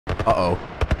Uh-oh.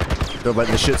 They're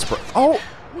letting the shit spray. Oh!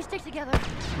 We stick together.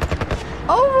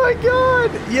 Oh my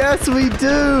god! Yes, we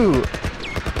do!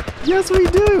 Yes, we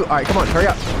do! Alright, come on, hurry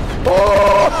up.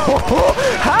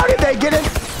 Oh! How did they get in?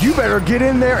 You better get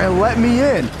in there and let me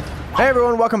in. Hey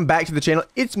everyone, welcome back to the channel.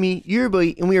 It's me, your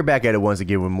boy, and we are back at it once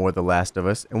again with more of The Last of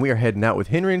Us. And we are heading out with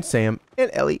Henry and Sam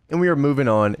and Ellie. And we are moving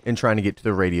on and trying to get to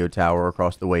the radio tower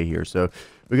across the way here. So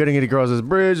we're going to get across this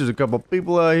bridge. There's a couple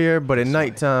people out here, but at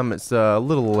nighttime it's a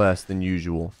little less than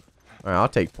usual. Alright, I'll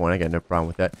take point. I got no problem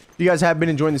with that. If you guys have been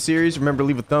enjoying the series, remember to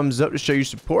leave a thumbs up to show your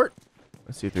support.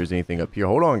 Let's see if there's anything up here.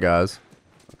 Hold on, guys.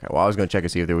 Okay, well, I was going to check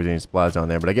and see if there was any supplies on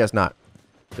there, but I guess not.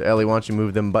 So, Ellie, why don't you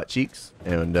move them butt cheeks,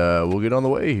 and we'll get on the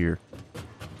way here.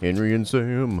 Henry and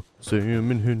Sam, Sam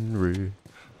and Henry.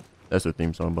 That's their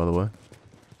theme song, by the way.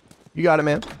 You got it,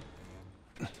 man.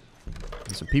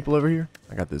 There's some people over here.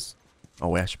 I got this. Oh,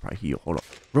 wait, I should probably heal. Hold on.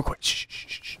 Real quick. Shh, shh,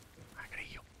 shh, shh. I gotta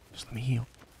heal. Just let me heal.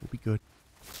 We'll be good.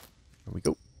 There we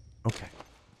go. Okay.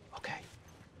 Okay.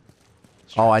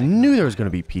 Oh, I knew there was gonna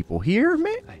be people here,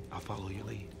 man. Hey, I'll follow your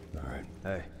lead. All right.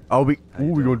 Hey. Oh, we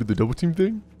going to do the double team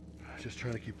thing? Just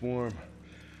trying to keep warm.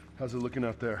 How's it looking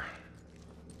out there?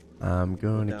 I'm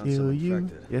gonna kill you.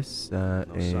 Infected. Yes, I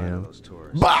No sign am. of those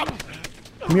tourists. Bob!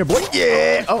 Come here, boy.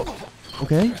 Yeah! Oh,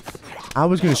 okay. I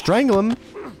was gonna strangle him.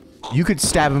 You could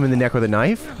stab him in the neck with a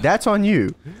knife. That's on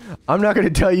you. I'm not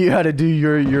gonna tell you how to do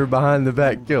your behind the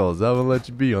back kills. I'm gonna let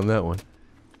you be on that one.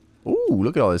 Ooh,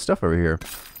 look at all this stuff over here.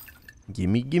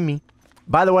 Gimme, gimme.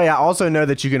 By the way, I also know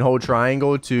that you can hold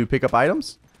triangle to pick up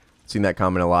items. Seen that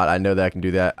comment a lot. I know that I can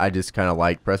do that. I just kind of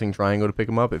like pressing triangle to pick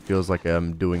them up. It feels like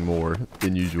I'm doing more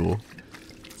than usual.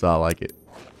 So I like it.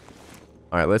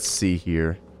 All right, let's see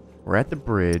here. We're at the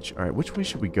bridge. All right, which way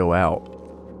should we go out?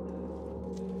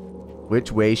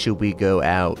 Which way should we go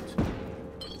out?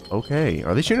 Okay,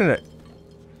 are they shooting at...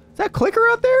 Is that clicker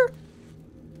out there?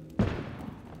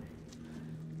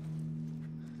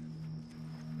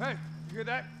 Hey, you hear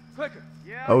that? Clicker.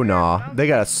 Yeah. Oh, nah. They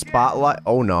got a spotlight.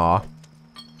 Oh, nah.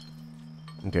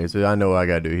 Okay, so I know what I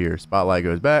gotta do here. Spotlight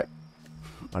goes back.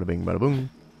 Bada bing, bada boom.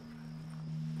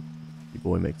 The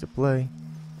boy makes a play.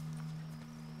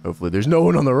 Hopefully there's no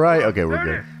one on the right. Okay, we're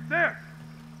good. There.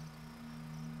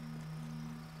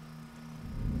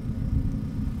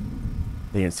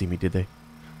 They didn't see me, did they?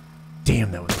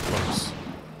 Damn, that was close.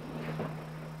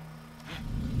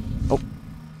 Oh.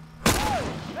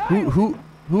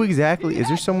 Who exactly? Is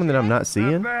there someone that I'm not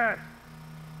seeing?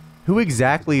 Who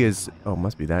exactly is... Oh,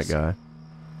 must be that guy.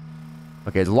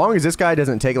 Okay, as long as this guy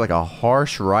doesn't take like a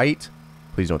harsh right.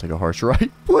 Please don't take a harsh right.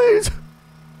 Please.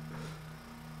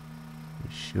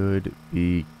 We should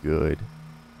be good.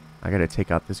 I gotta take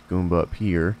out this Goomba up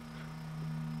here.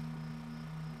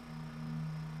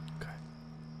 Okay.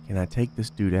 Can I take this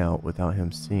dude out without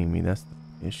him seeing me? That's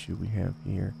the issue we have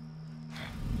here.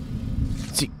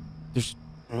 See, there's...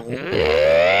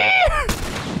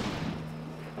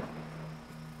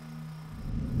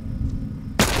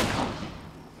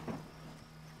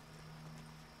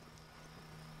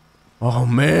 Oh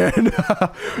man.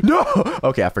 No.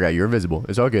 Okay, I forgot you're invisible.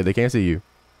 It's all good. They can't see you.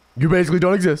 You basically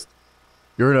don't exist.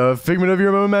 You're a figment of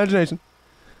your own imagination.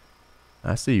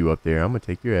 I see you up there. I'm gonna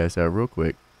take your ass out real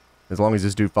quick. As long as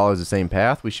this dude follows the same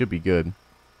path, we should be good.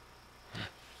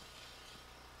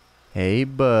 Hey,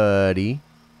 buddy.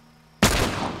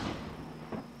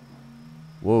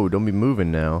 Whoa, don't be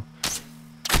moving now.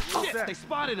 Shit, they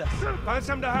spotted us. Find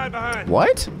something to hide behind.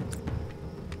 What?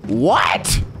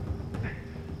 What?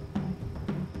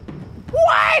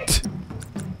 What?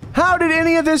 How did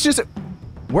any of this just...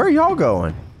 Where are y'all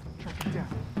going?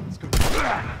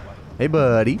 Hey,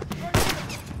 buddy.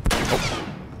 Oh,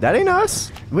 that ain't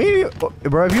us. We,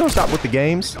 bro, if you don't stop with the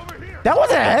games. That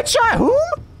wasn't a headshot. Whom?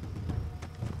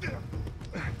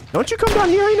 Don't you come down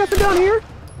here. Ain't nothing down here.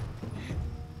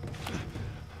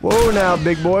 Whoa, now,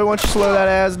 big boy. Why don't you slow that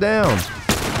ass down?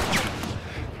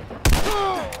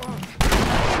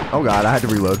 Oh god, I had to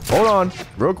reload. Hold on,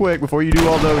 real quick before you do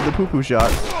all the poo-poo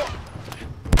shots.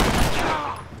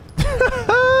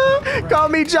 Call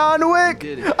me John Wick.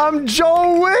 I'm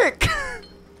Joel Wick.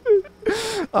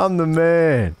 I'm the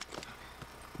man.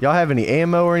 Y'all have any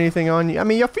ammo or anything on you? I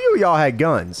mean, a few of y'all had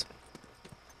guns.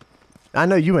 I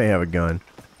know you ain't have a gun,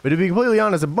 but to be completely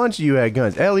honest, a bunch of you had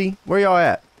guns. Ellie, where y'all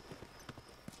at?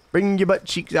 Bring your butt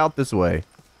cheeks out this way.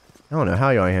 I don't know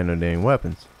how y'all ain't had no dang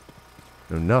weapons.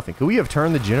 No, nothing. Could we have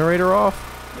turned the generator off?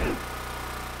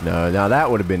 No, now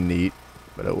that would have been neat.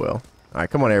 But oh well. Alright,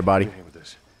 come on everybody.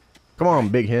 Come on,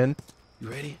 Big Hen. You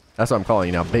ready? That's what I'm calling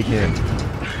you now, Big Hen.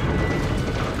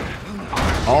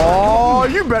 Oh,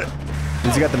 you better...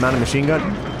 Has he got the mounted machine gun?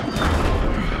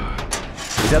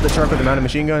 Is that the truck with the mounted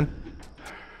machine gun?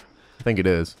 I think it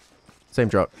is. Same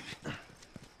truck.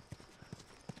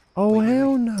 Oh,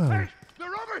 hell no. Hey, they're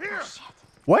over here.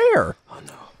 Where? Oh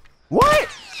no. What?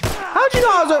 How'd you know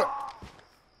I was over?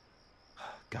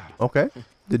 Got him. Okay.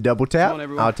 The double tap. Come on,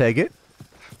 everyone. I'll take it.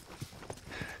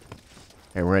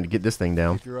 And we're going to get this thing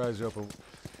down. Keep your eyes open.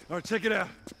 All right, check it out.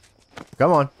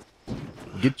 Come on.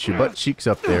 Get your butt cheeks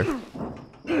up there.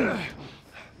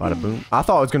 Bada boom. I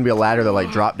thought it was going to be a ladder that like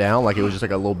dropped down. Like it was just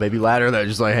like a little baby ladder that was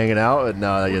just like hanging out. But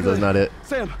no, I guess that's not it.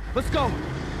 Sam, let's go. All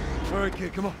right,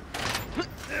 kid, come on.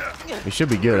 We should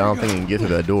be good. I don't think we can get to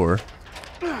that door.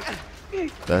 So I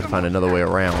have to find another way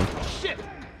around. Shit.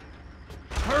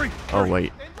 Hurry. Oh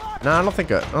wait. No, I don't think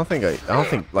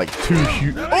like two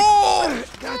huge. Oh!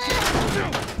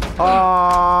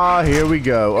 Ah, here we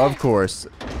go. Of course.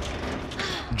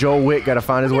 Joel Wick got to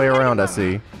find his way around. I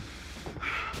see.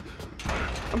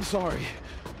 I'm sorry.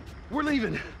 We're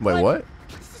leaving. Wait, what?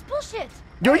 This is bullshit.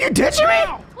 Yo, you ditching me?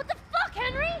 What the fuck,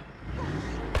 Henry?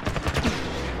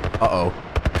 Uh-oh.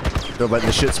 They're letting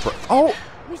the shit spread. Oh!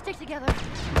 We stick together.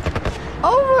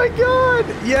 Oh my god!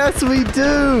 Yes, we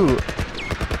do!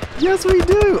 Yes, we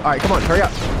do! Alright, come on, hurry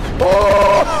up.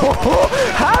 Oh!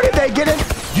 How did they get in?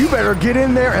 You better get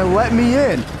in there and let me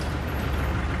in.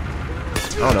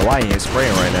 I don't know why you ain't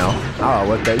spraying right now. I'll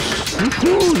let that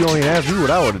you only asked me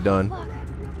what I would have done.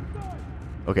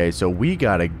 Okay, so we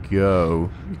gotta go.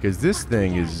 Because this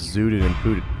thing is zooted and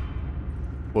pooted.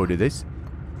 Oh, did they...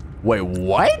 Wait,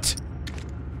 what?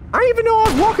 I didn't even know I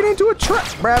was walking into a trap,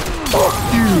 bruh. Fuck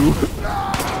you.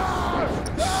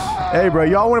 Hey, bro,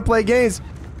 y'all want to play games?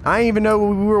 I didn't even know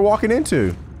what we were walking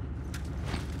into.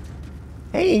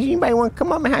 Hey, anybody want to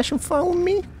come up and have some fun with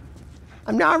me?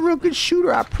 I'm not a real good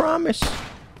shooter, I promise.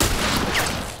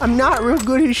 I'm not real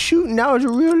good at shooting. That was a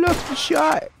real lucky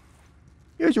shot.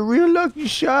 It was a real lucky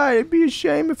shot. It'd be a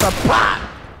shame if I pop.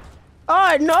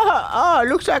 Oh, no. Oh, it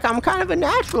looks like I'm kind of a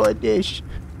natural at this.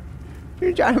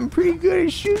 Turns out I'm pretty good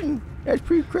at shooting. That's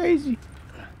pretty crazy.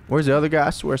 Where's the other guy? I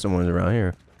swear someone's around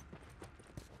here.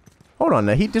 Hold on,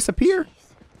 did he disappear?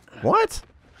 What?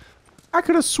 I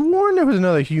could have sworn there was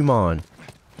another human.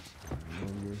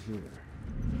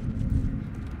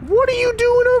 What are you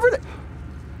doing over there?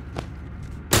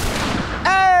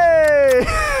 Hey!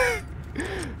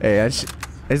 Hey,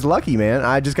 it's lucky, man.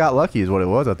 I just got lucky is what it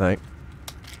was, I think.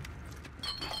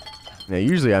 Now,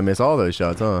 usually I miss all those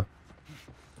shots, huh?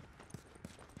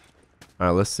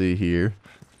 Alright, let's see here.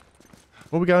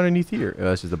 What we got underneath here? Oh,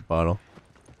 that's just a bottle.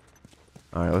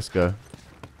 Alright, let's go.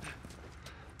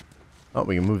 Oh,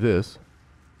 we can move this.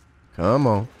 Come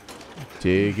on.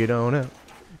 Take it on out.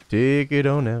 Take it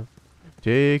on out.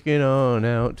 Take it on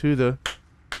out to the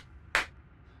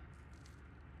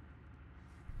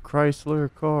Chrysler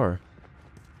car.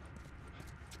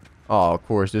 Oh, of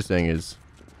course, this thing is...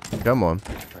 Come on.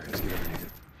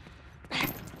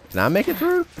 Can I make it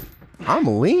through?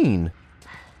 I'm lean.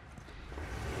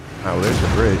 Oh, there's the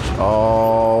bridge.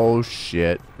 Oh,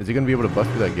 shit. Is he going to be able to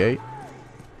bust through that gate?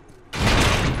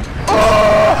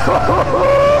 Oh!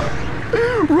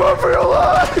 Run for your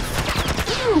life!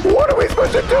 What are we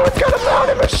supposed to do? It's got a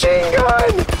mounted machine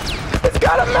gun! It's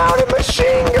got a mounted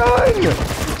machine gun!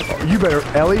 Oh, you better,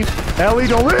 Ellie. Ellie,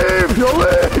 don't leave! Don't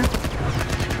leave!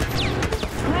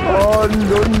 Oh,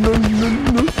 no, no, no,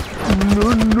 no. No,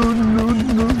 no, no,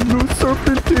 no, no.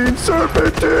 Serpentine,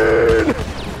 serpentine!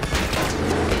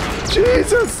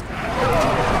 Jesus!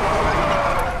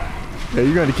 Yeah,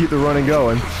 you're going to keep the running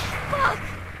going. Fuck!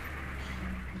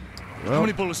 How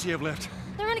many bullets do you have left?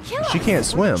 They're gonna kill us. She can't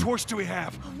swim. What choice do we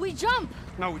have? We jump.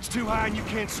 No, it's too high and you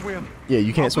can't swim. Yeah,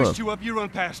 you can't I'll swim. boost you up, you run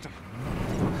past him.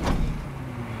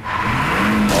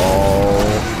 Oh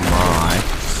my.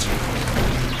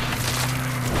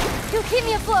 You'll keep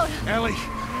me afloat. Ellie!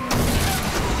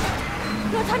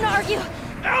 No time to argue.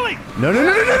 Ellie! No, no,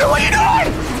 no, no, no, no, what are you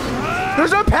doing?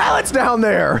 There's no pallets down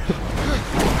there.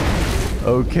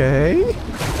 Okay.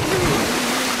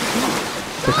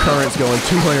 The current's going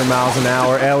 200 miles an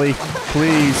hour. Ellie,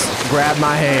 please grab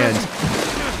my hand.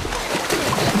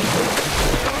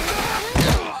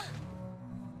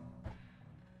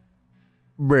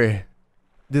 Bruh.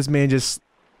 This man just...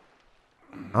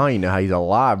 I don't even know how he's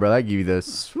alive, bro. I give you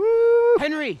this. Woo.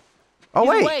 Henry! Oh,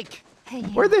 he's wait. Awake. Hey, you.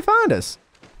 Where'd they find us?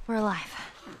 We're alive.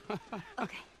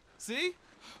 Okay. See?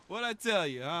 What'd I tell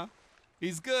you, huh?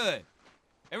 He's good.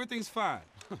 Everything's fine.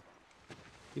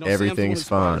 You know, Everything's Sam's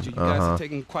the one who spotted fine. You guys are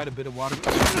taking quite a bit of water.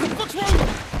 What's wrong?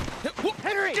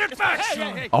 Henry! Get back, Hey,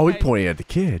 son! hey, hey, Oh, he's hey. pointing at the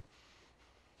kid.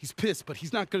 He's pissed, but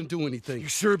he's not gonna do anything. You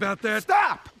sure about that?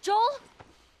 Stop! Joel?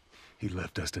 He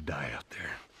left us to die out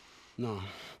there. No,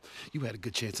 you had a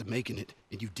good chance of making it,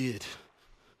 and you did.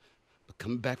 But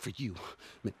coming back for you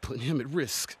meant putting him at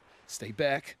risk. Stay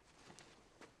back.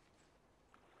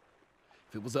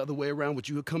 If it was the other way around, would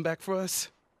you have come back for us?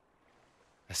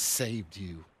 I saved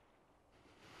you.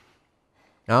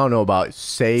 I don't know about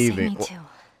Save saving. me too.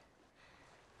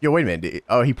 Yo, wait a minute.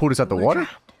 Oh, he pulled us out the water?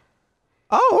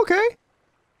 Oh, okay.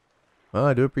 Well,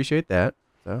 I do appreciate that.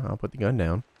 So I'll put the gun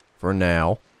down for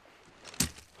now.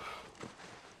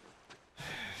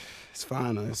 It's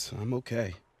fine, I'm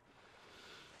okay.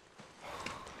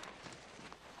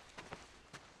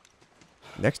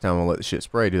 Next time I'll let the shit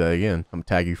spray. Do that again. I'm gonna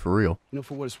tag you for real. You know,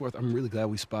 for what it's worth, I'm really glad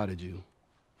we spotted you.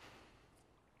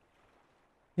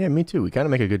 Yeah, me too. We kind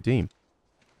of make a good team.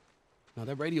 Now,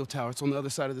 that radio tower, it's on the other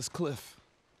side of this cliff.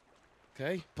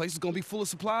 Okay? Place is gonna be full of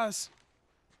supplies.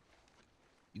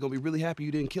 You're gonna be really happy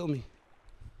you didn't kill me.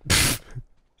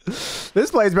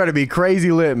 This place better be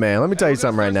crazy lit, man. Let me tell you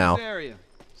something right now.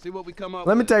 See what we come up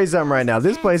Let me with. tell you something right now.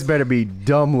 This place better be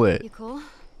dumb lit. You cool?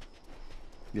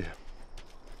 Yeah.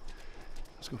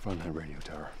 Let's go find that radio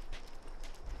tower.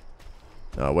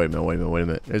 Oh, wait a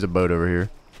minute. There's a boat over here.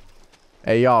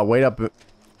 Hey, y'all, wait up.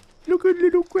 Look at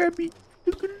little Krabby.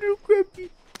 Look at little Krabby.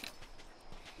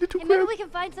 Little Hey, maybe Krabby. we can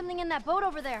find something in that boat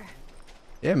over there.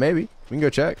 Yeah, maybe. We can go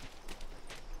check.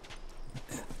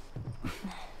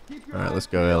 Alright, let's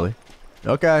go, Ellie.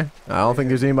 Okay. I don't think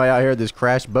there's anybody out here at this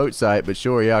crashed boat site, but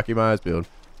sure, yeah, I'll keep my eyes peeled.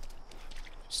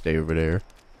 Stay over there.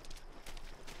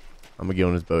 I'm gonna get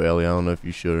on this boat, Ellie. I don't know if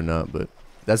you should or not, but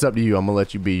that's up to you. I'm gonna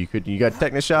let you be. You got a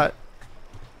tetanus shot?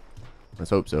 Let's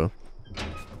hope so.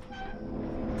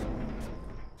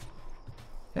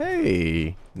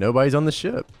 Hey, nobody's on the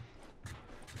ship.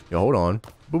 Yo, hold on.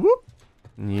 Boop boop.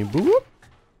 Yeah, boop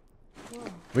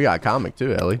boop. We got a comic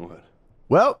too, Ellie. What?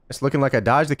 Well, it's looking like I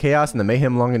dodged the chaos and the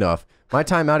mayhem long enough. My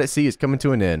time out at sea is coming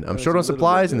to an end. I'm short on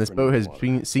supplies, and this boat has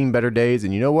seen better days,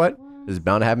 and you know what? This is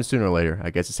bound to happen sooner or later. I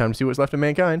guess it's time to see what's left of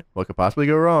mankind. What could possibly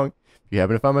go wrong? If you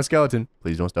happen to find my skeleton,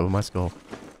 please don't step on my skull.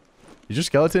 Is your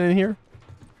skeleton in here?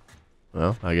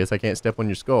 Well, I guess I can't step on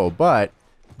your skull, but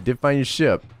I did find your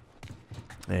ship.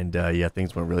 And, yeah,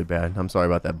 things went really bad. I'm sorry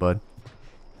about that, bud.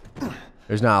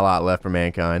 There's not a lot left for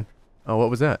mankind. Oh, what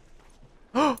was that?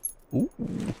 Ooh.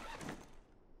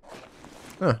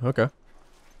 Huh, okay.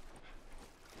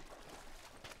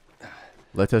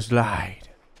 Let us glide.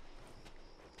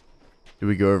 Do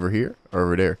we go over here or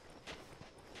over there?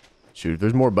 Shoot, if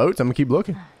there's more boats, I'm gonna keep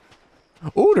looking.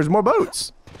 Oh, there's more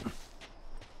boats.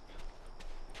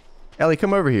 Ellie,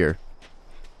 come over here.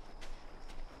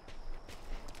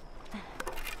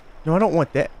 No, I don't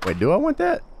want that. Wait, do I want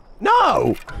that?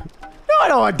 No! No, I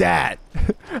don't want that.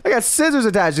 I got scissors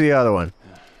attached to the other one.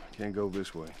 Can't go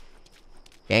this way.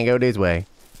 Can't go this way.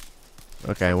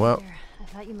 Okay, well, Here, I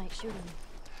thought you might shoot him.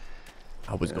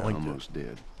 I was going to. Almost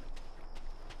dead.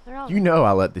 They're all You know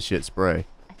I let the shit spray.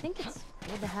 I think it's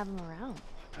good to have them around.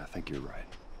 I think you're right.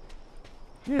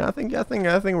 Yeah, I think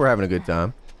we're having a good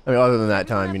time. I mean, other than that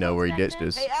time, you know, where he ditched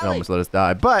us and almost let us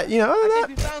die. But, you know, other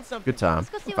than that, good time. Let's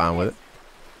go see I'm fine what with it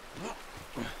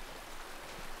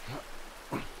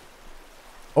it.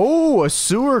 Oh, a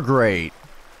sewer grate.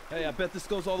 Hey, I bet this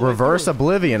goes all the way Reverse through.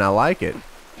 oblivion. I like it.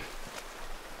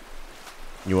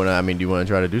 You wanna? I mean, do you wanna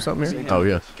try to do something here? Oh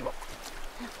yeah.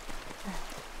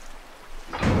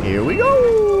 Here we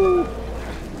go.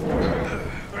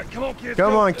 Come on, kids.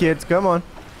 Come on, kids. Come on.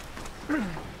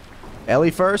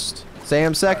 Ellie first.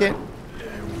 Sam second.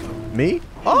 Me?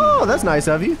 Oh, that's nice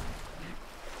of you.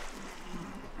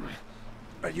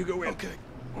 You go in. Okay.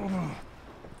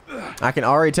 I can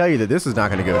already tell you that this is not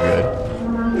gonna go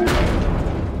good.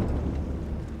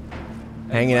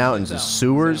 Hanging out in the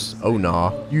sewers? Oh,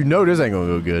 nah. You know this ain't gonna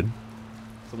go good.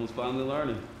 Someone's finally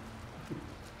learning.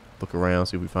 Look around,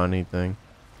 see if we find anything.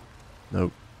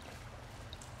 Nope.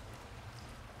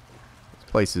 This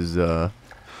place is,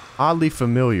 oddly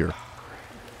familiar.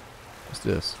 What's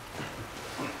this?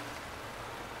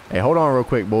 Hey, hold on real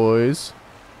quick, boys.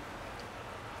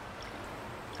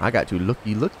 I got to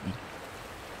looky. See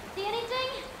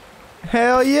anything?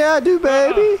 Hell yeah, I do,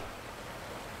 baby.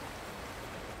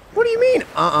 What do you mean,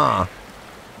 What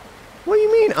do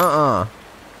you mean,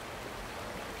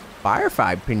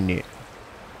 Firefight picnic.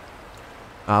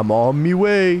 I'm on me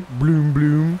way. Bloom,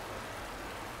 bloom.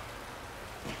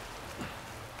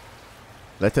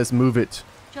 Let us move it.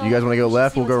 Joel, You guys want to go we should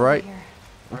left? see We'll go what's over right. here.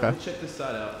 Okay. Alright, check this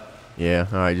side out. Yeah,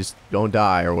 alright, just don't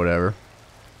die or whatever.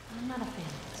 I'm not a fan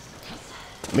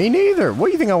of this. Me neither. What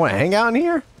do you think, I want to hang out in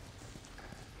here?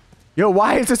 Yo,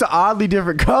 why is this an oddly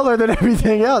different color than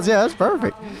everything else? Yeah, that's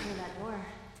perfect. Going through that door.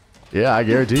 Yeah, I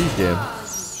guarantee you can.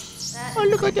 That Oh,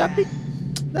 look at that big...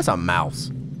 That's a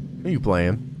mouse. Who you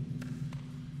playing?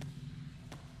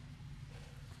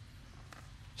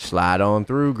 Slide on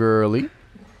through, girly.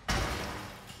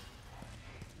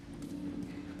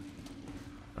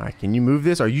 Alright, can you move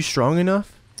this? Are you strong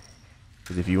enough?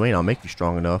 Because if you ain't, I'll make you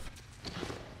strong enough.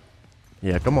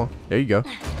 Yeah, come on. There you go.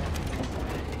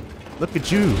 Look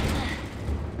at you.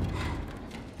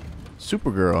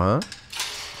 Supergirl, huh?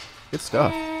 Good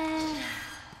stuff.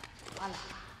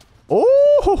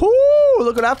 Oh, ho, ho,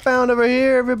 look what I found over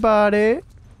here, everybody.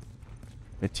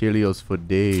 Materials for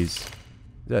days.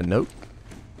 Is that a note?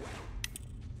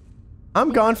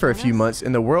 I'm gone for a few months,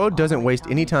 and the world doesn't waste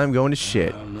any time going to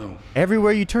shit.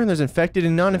 Everywhere you turn, there's infected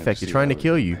and non-infected trying to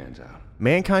kill you.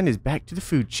 Mankind is back to the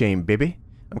food chain, baby.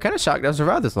 I'm kind of shocked I've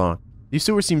survived this long. These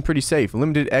sewers seem pretty safe.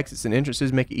 Limited exits and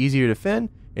entrances make it easier to defend,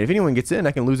 and if anyone gets in,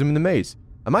 I can lose them in the maze.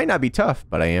 I might not be tough,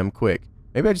 but I am quick.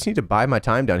 Maybe I just need to bide my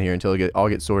time down here until it all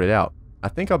gets sorted out. I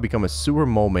think I'll become a sewer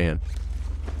mole man.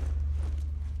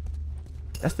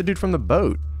 That's the dude from the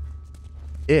boat.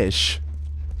 Ish.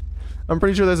 I'm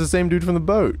pretty sure that's the same dude from the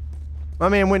boat. My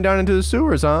man went down into the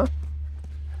sewers, huh?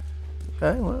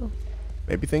 Okay, well.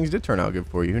 Maybe things did turn out good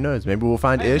for you. Who knows? Maybe we'll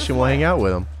find Ish and we'll hang out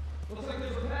with him. Looks like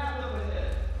there's a path over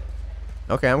there.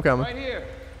 Okay, I'm coming. Right here.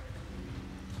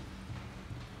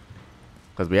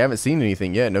 Because we haven't seen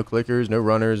anything yet. No clickers, no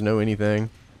runners, no anything.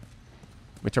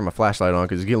 Let me turn my flashlight on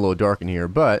because it's getting a little dark in here.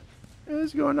 But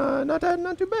it's going not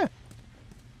too bad.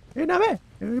 It's not bad.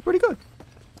 It's pretty good.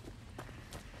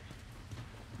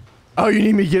 Oh, you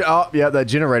need me to get up? Yeah, that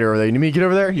generator over there. You need me to get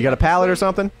over there? You got a pallet or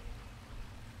something?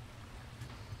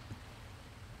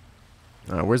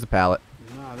 Where's the pallet?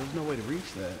 Nah, there's no way to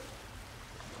reach that.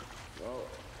 Well,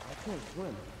 I can't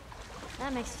swim.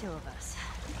 That makes two of us.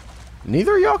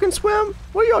 Neither of y'all can swim?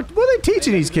 What are they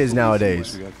teaching these kids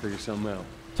nowadays? We gotta figure something out.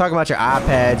 Talking about your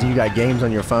iPads and you got games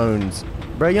on your phones.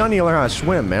 Bro, y'all need to learn how to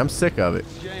swim, man. I'm sick of it.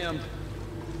 Jammed.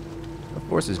 Of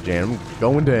course it's jammed. I'm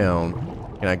going down.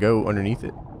 Can I go underneath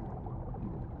it?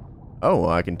 Oh,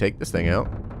 well, I can take this thing out.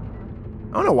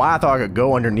 I don't know why I thought I could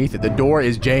go underneath it. The door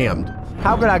is jammed.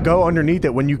 How could I go underneath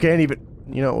it when you can't even...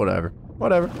 You know, whatever.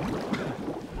 Whatever.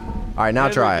 Alright, now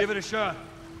try it. Give it a shot.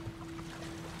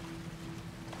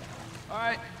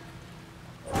 Alright.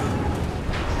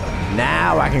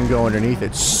 Now I can go underneath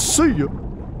it. See ya.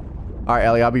 Alright,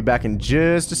 Ellie, I'll be back in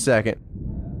just a second.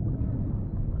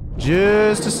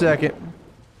 Just a second.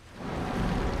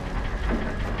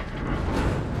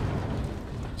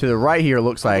 To the right here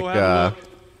looks like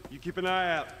You keep an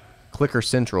eye out. Clicker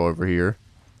Central over here.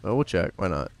 Well, we'll check. Why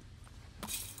not?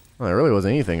 Well, there really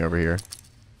wasn't anything over here.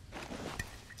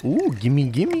 Ooh, gimme,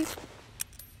 gimme.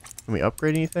 Can we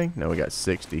upgrade anything? No, we got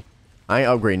 60. I ain't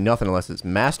upgrading nothing unless it's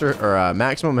master or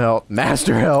maximum health,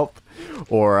 master health,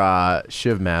 or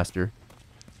Shiv Master.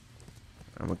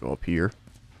 I'm gonna go up here.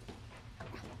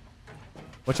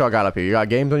 What y'all got up here? You got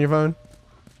games on your phone?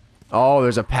 Oh,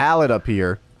 there's a pallet up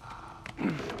here.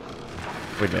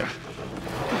 Wait a minute.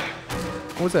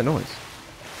 What was that noise?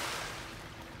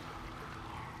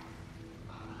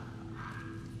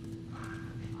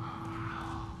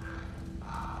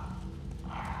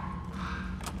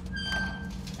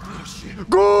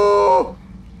 Go!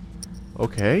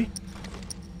 Okay.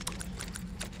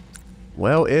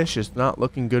 Well, Ish, it's not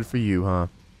looking good for you, huh?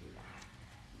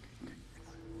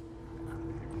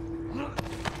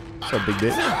 What's up, big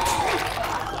bitch?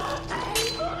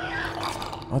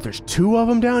 Oh, there's two of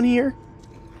them down here?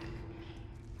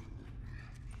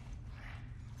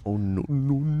 Oh, no,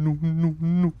 no, no, no,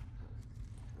 no.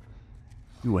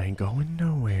 You ain't going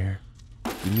nowhere.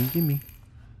 Gimme, gimme.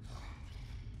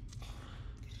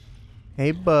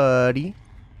 Hey, buddy.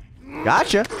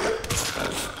 Gotcha.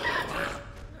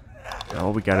 Oh,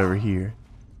 what we got over here?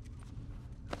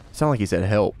 Sound like he said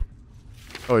help.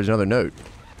 Oh, there's another note.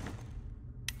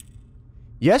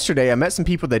 Yesterday, I met some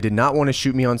people that did not want to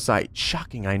shoot me on sight.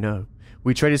 Shocking, I know.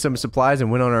 We traded some supplies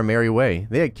and went on our merry way.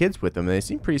 They had kids with them, and they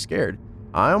seemed pretty scared.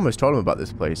 I almost told them about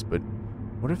this place, but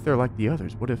what if they're like the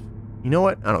others? What if... You know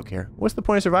what? I don't care. What's the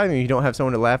point of surviving if you don't have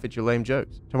someone to laugh at your lame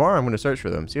jokes? Tomorrow, I'm going to search for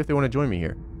them, see if they want to join me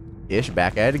here. Ish,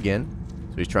 back at it again.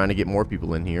 So he's trying to get more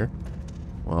people in here.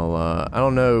 Well, I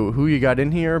don't know who you got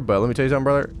in here, but let me tell you something,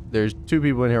 brother. There's two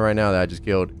people in here right now that I just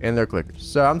killed, and they're clickers.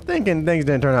 So I'm thinking things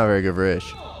didn't turn out very good for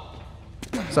Ish.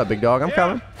 What's up, big dog? I'm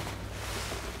coming.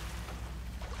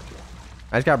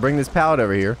 I just gotta bring this pallet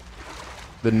over here.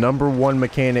 The #1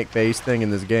 mechanic-based thing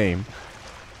in this game.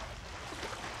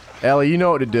 Ellie, you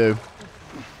know what to do.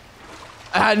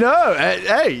 I know.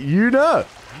 Hey, you know.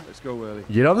 Let's go, Ellie.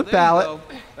 Get on the pallet.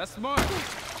 That's smart.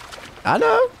 I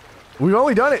know. We've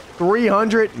only done it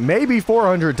 300, maybe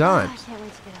 400 times. I can't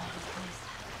wait to get out of this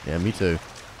place. Yeah, me too.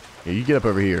 Yeah, you get up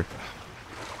over here.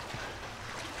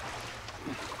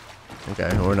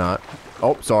 Okay, or not.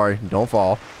 Oh, sorry. Don't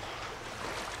fall.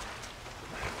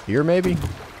 Here, maybe?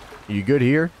 Are you good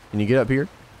here? Can you get up here?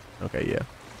 Okay, yeah.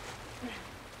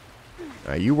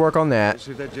 All right, you work on that.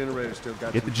 See if that generator still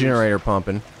got Get the some generator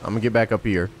pumping. I'm gonna get back up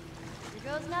here.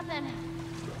 Here goes nothing.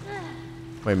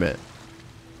 Wait a minute.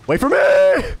 Wait for me!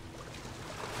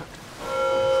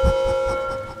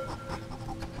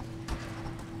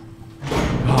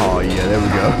 Oh yeah, there we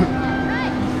go.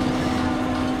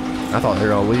 I thought they were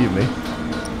gonna leave me.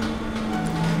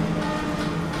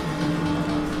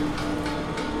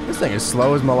 This thing is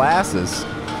slow as molasses. Yeah,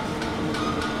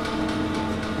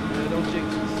 don't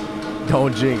jinx us.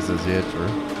 Don't jinx us, yeah, true.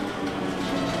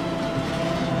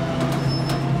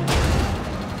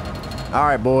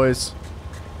 Alright, boys.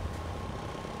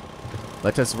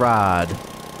 Let us ride.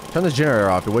 Turn the generator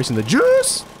off. You're wasting the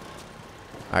juice!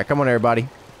 Alright, come on, everybody.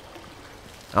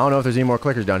 I don't know if there's any more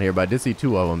clickers down here, but I did see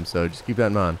 2 of them, so just keep that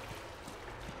in mind.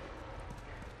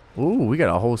 Ooh, we got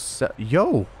a whole set.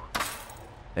 Yo!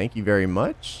 Thank you very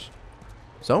much.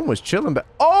 Someone was chilling back.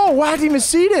 Oh, I didn't even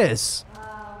see this!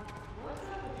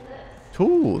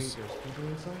 Tools.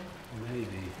 Maybe.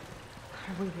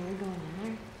 Are we really going in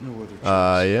there? No other choice.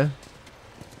 Yeah.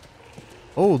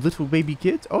 Oh, little baby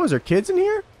kids. Oh, is there kids in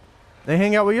here? They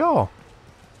hang out with y'all.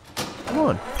 Come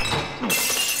on.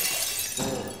 It's a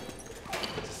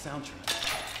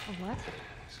soundtrack. A what?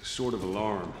 It's a sort of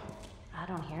alarm. I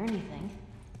don't hear anything.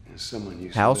 Someone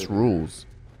used House to rules.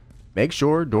 Make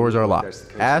sure doors are locked. That's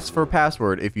the case. Ask for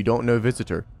password if you don't know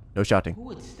visitor. No shouting. Who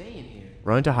would stay in here?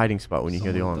 Run to hiding spot when you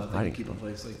hear the Someone alarm. thought they Hiding could keep a spot.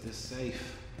 place like this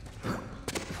safe.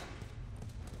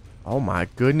 Oh my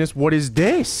goodness, what is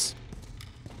this?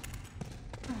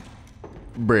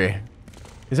 Bruh.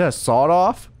 Is that a sawed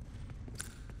off?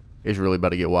 It's really about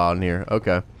to get wild in here.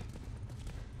 Okay.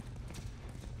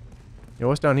 Yo,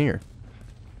 what's down here?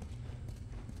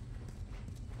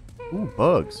 Ooh,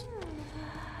 bugs.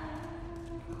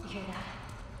 You hear that?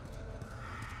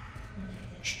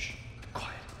 Shh.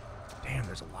 Quiet. Damn,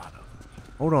 there's a lot of them.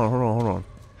 Hold on, hold on, hold on.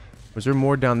 Was there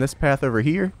more down this path over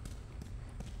here?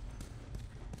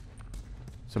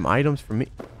 Some items for me.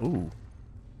 Ooh.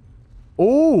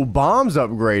 Ooh, bombs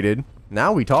upgraded.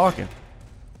 Now we talking.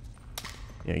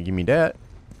 Yeah, give me that.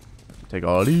 Take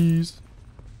all these.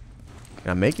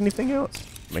 Can I make anything else?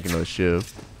 Make another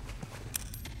shiv.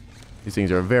 These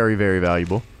things are very, very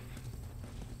valuable.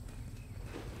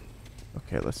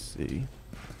 Okay, let's see.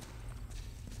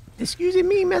 Excuse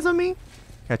me, mes-amis.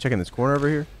 Can I check in this corner over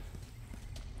here?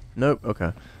 Nope.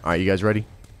 Okay. Alright, you guys ready?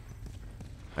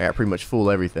 I got pretty much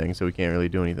full everything, so we can't really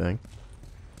do anything.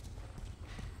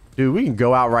 Dude, we can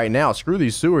go out right now. Screw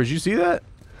these sewers. You see that?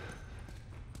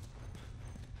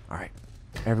 Alright.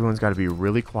 Everyone's got to be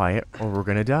really quiet or we're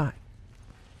going to die.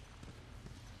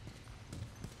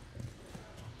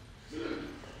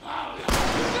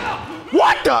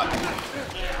 What the?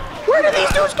 Where did these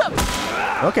dudes go?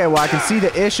 Okay, well, I can see the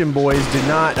Ishin boys did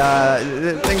not,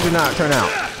 things did not turn out.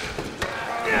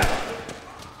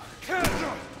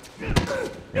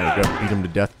 There we go. Beat him to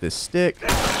death with this stick.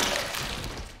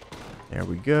 There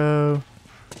we go.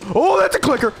 Oh, that's a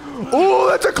clicker. Oh,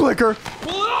 that's a clicker.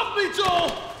 Pull it off me,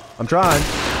 Joel! I'm trying.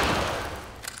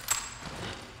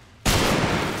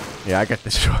 Yeah, I got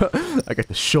the I got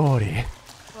the shorty.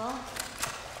 Well,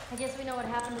 I guess we know what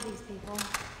happened to these people.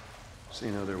 So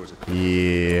you know there was a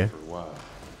Yeah. for a while.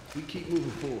 We keep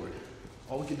moving forward.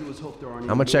 All we can do is hope there aren't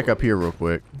any I'm gonna check more. up here real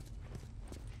quick.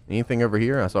 Anything over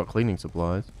here? I saw cleaning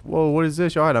supplies. Whoa, what is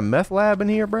this? Y'all had a meth lab in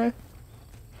here, bruh?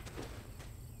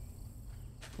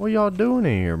 What y'all doing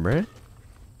in here, bruh?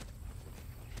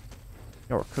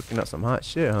 Y'all were cooking up some hot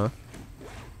shit, huh?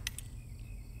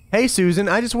 Hey, Susan,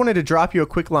 I just wanted to drop you a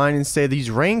quick line and say these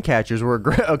rain catchers were a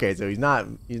great... Okay, so he's not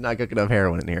cooking up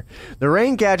heroin in here. The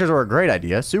rain catchers were a great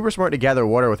idea. Super smart to gather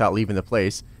water without leaving the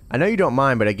place. I know you don't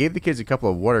mind, but I gave the kids a couple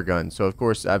of water guns, so of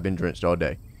course I've been drenched all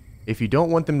day. If you don't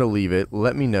want them to leave it,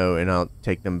 let me know and I'll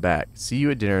take them back. See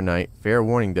you at dinner tonight. Fair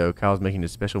warning though, Kyle's making a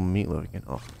special meatloaf again.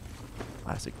 Oh,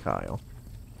 classic Kyle.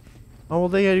 Oh, well,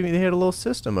 they had a little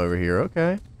system over here.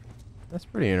 Okay. That's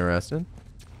pretty interesting.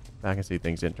 I can see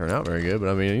things didn't turn out very good, but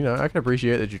I mean, you know, I can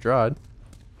appreciate that you tried.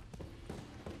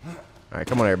 Alright,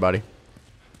 come on, everybody.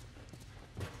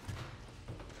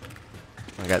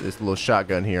 I got this little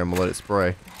shotgun here. I'm gonna let it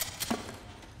spray.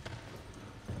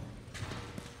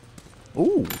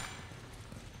 Ooh.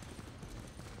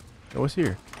 Oh, what's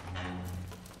here?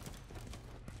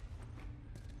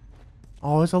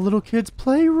 Oh, it's a little kid's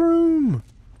playroom.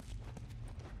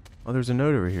 Oh, there's a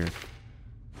note over here.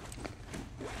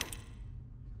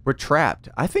 We're trapped.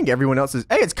 I think everyone else is...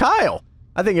 Hey, it's Kyle!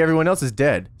 I think everyone else is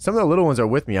dead. Some of the little ones are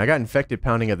with me. I got infected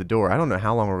pounding at the door. I don't know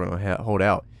how long we're going to hold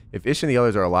out. If Ish and the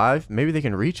others are alive, maybe they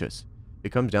can reach us. If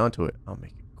it comes down to it, I'll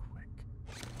make it quick.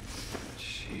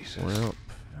 Jesus. Well,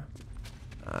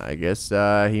 I guess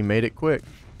he made it quick.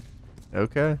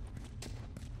 Okay.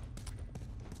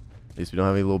 At least we don't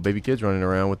have any little baby kids running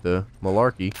around with the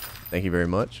malarkey. Thank you very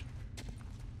much.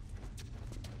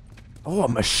 Oh, a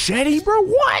machete, bro?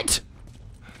 What?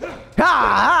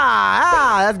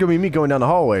 That's gonna be me going down the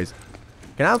hallways.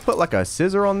 Can I put like a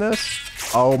scissor on this?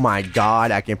 Oh my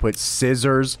god, I can put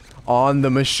scissors on the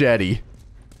machete.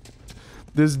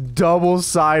 This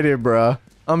double-sided, bruh.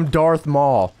 I'm Darth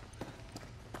Maul.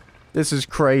 This is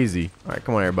crazy. Alright,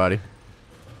 come on, everybody.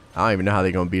 I don't even know how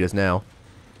they're gonna beat us now.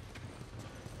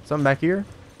 Something back here?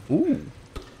 Ooh.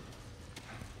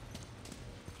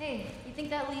 Hey, you think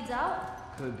that leads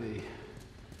out? Could be.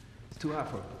 It's too high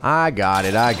for it. I got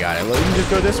it. Let me just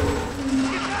go this way.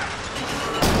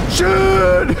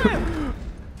 Shoot!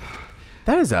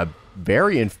 That is a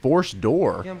very enforced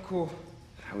door. Yeah, I'm cool.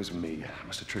 That was me. I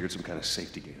must have triggered some kind of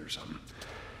safety gate or something.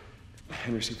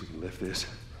 Henry, see if we can lift this.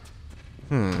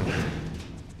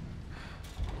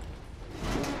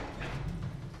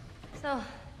 So,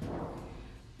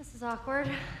 this is awkward.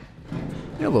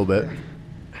 Yeah, a little bit.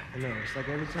 I know, it's like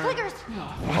every time. Clickers!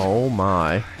 Oh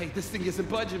my. Hey, this thing isn't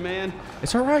budging, man.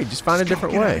 It's alright. Just find a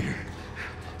different way.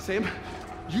 Sam,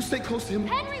 you stay close to him.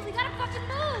 Henry, we gotta fucking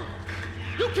move!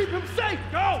 You keep him safe.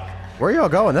 Go! Where y'all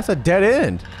going? That's a dead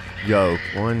end. Yo,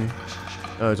 one.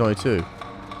 Oh, there's only two.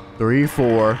 3,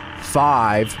 4,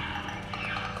 5.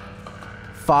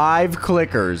 5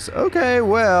 clickers. Okay,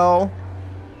 well.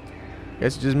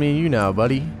 Guess it's just me and you now,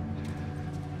 buddy.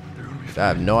 I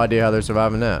have no idea how they're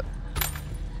surviving that.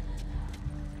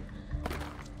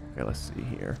 Okay, let's see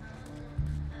here.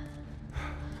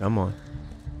 Come on.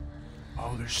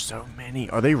 Oh, there's so many.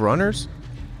 Are they runners?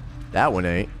 That one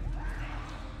ain't.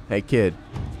 Hey, kid.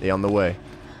 They on the way.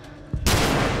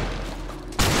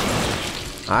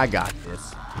 I got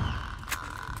this.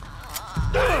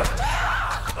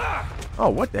 Oh,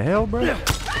 what the hell, bro? No,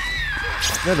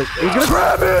 he's gonna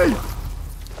grab me!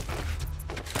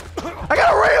 I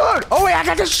gotta reload! Oh wait, I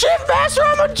got the shift master!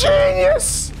 I'm a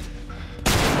genius!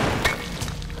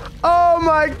 Oh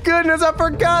my goodness, I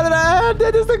forgot that I had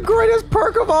that. Is the greatest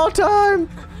perk of all time.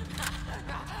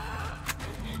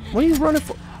 What are you running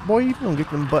for? Boy, you don't get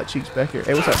them butt cheeks back here.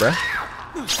 Hey, what's up, bro?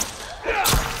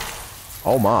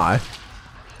 Oh my.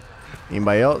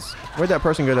 Anybody else? Where'd that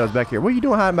person go that was back here? What are you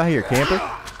doing hiding back here, camper?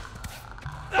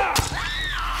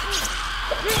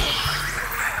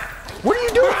 What are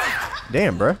you doing?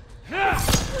 Damn, bro. There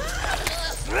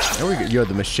we go. Yo,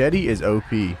 the machete is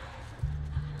OP. I'm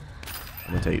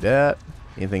gonna take that.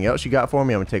 Anything else you got for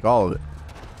me? I'm gonna take all of it.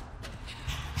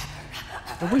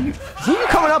 Who are you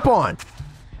coming up on?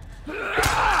 Is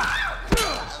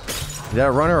that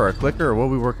a runner or a clicker, or what are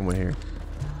we working with here?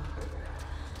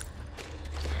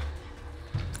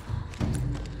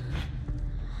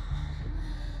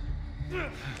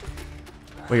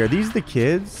 Wait, are these the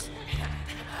kids?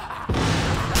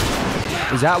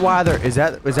 Is that why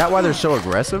they're so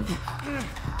aggressive?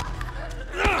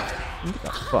 Get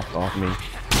the fuck off me.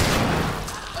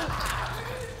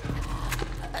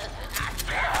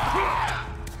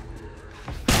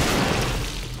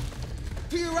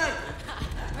 To your right.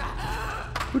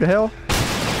 Who the hell?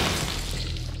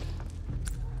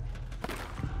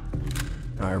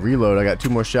 Alright, reload. I got 2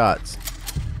 more shots.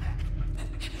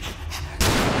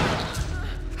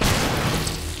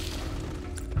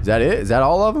 Is that it? Is that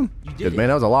all of them? Good, man,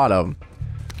 that was a lot of them.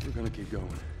 We're gonna keep going.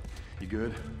 You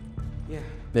good? Yeah.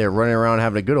 They're running around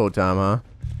having a good old time, huh?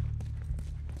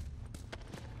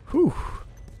 Whew.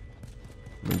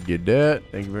 Let me get that.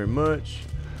 Thank you very much.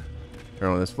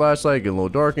 Turn on this flashlight. Get a little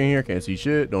dark in here. Can't see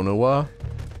shit. Don't know why.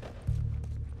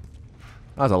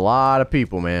 That was a lot of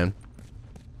people, man.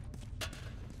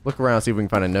 Look around, see if we can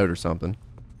find a note or something.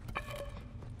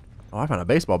 Oh, I found a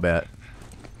baseball bat.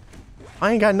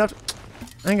 I ain't got enough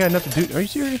to do. Are you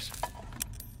serious?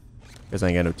 Guess I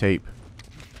ain't got no tape.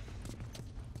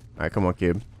 Alright, come on,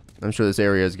 kid. I'm sure this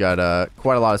area's got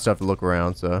quite a lot of stuff to look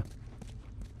around, so.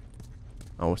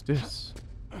 Oh, what's this?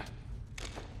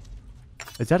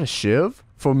 Is that a shiv?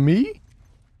 For me?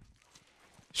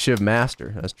 Shiv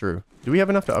master, that's true. Do we have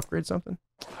enough to upgrade something?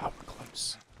 Oh, we're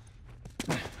close.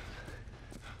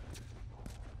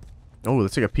 Oh,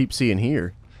 let's take a peep see in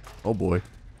here. Oh boy.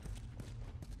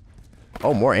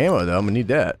 Oh, more ammo though. I'm gonna need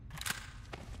that.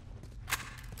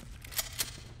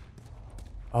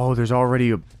 Oh, there's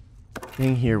already a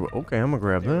thing here. Okay, I'm gonna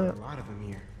grab There are that. a lot of them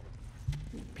here.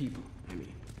 People, I mean.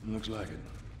 Looks like it.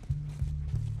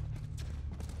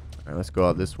 Alright, let's go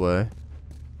out this way.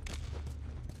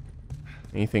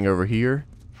 Anything over here?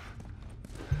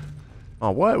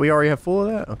 Oh, what? We already have full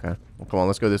of that? Okay. Well, come on,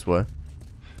 let's go this way.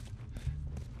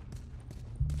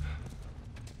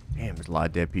 Damn, there's a lot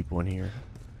of dead people in here.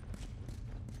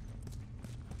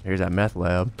 Here's that meth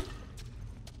lab.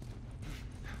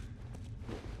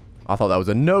 I thought that was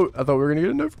a note. I thought we were gonna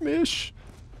get a note from Ish.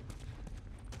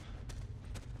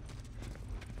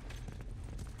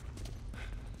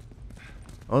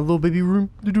 Oh, little baby room.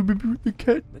 Little baby room. The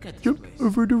cat jumped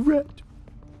over the rat.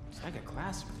 It's like a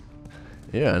classroom.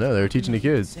 Yeah, I know. They were teaching the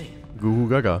kids. Goo goo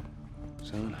gaga.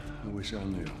 Son, I wish I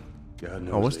knew. God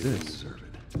knows what's they didn't this? deserve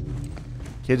it.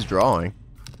 Kids drawing.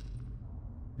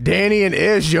 Danny and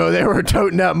Ish, yo, they were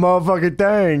toting that motherfucking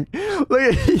thing. Look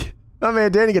at my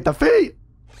man Danny get the feet.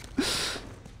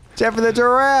 Check for the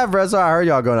giraffe, bro. So I heard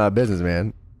y'all going out of business,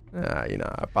 man. You know,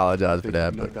 I apologize for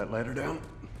that, Knock but that ladder down.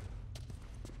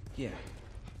 Yeah.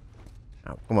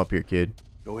 oh, come up here, kid.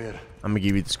 Go ahead. I'm gonna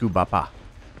give you the scoop, papa.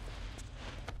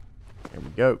 There we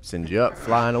go. Send you up,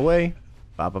 flying away.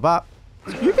 Bop, bop, bop.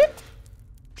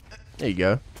 There you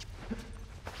go.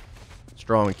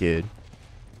 Strong kid.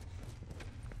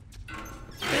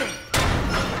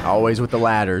 Always with the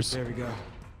ladders. There we go.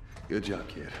 Good job,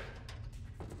 kid.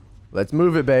 Let's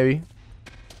move it, baby.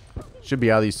 Should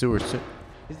be out of these sewers soon.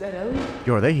 Is that Ellie?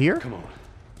 Yo, are they here? Come on.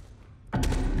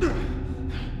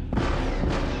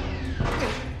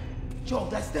 Joel,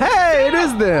 that's them. Hey, it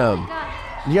is them. God,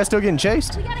 You guys still getting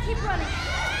chased? we gotta keep running.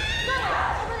 Look,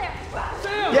 over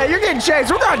there. Yeah, you're getting chased.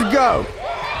 We're about to go.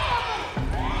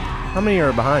 How many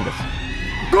are behind us?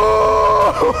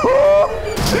 Go!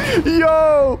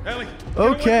 Yo! Ellie,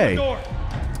 Okay.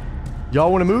 Y'all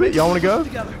want to move it? Y'all want to go?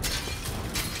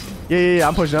 Yeah.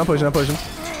 I'm pushing.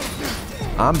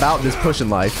 I'm about this pushing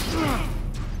life.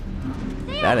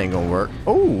 That ain't gonna work.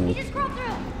 Oh. Just crawl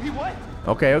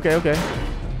through. Okay.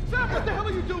 Sam, what the hell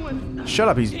are you doing? Shut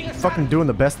up. He's fucking doing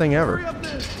the best thing ever.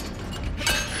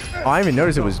 Oh, I didn't even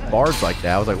notice it was bars like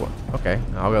that. I was like, what? Okay,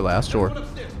 I'll go last. Sure.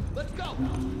 Let's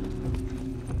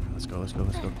go. Let's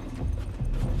go.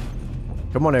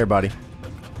 Come on, everybody.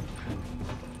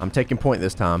 I'm taking point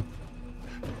this time.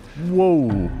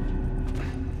 Whoa.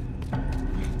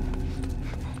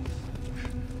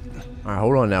 Alright,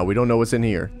 hold on now. We don't know what's in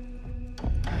here.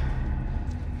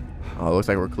 Oh, it looks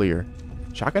like we're clear.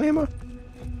 Shotgun ammo?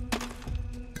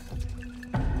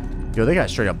 Yo, they got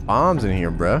straight up bombs in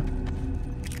here, bruh.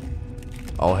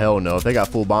 Oh, hell no. If they got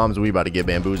full bombs, we about to get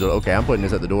bamboozled. Okay, I'm putting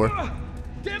this at the door.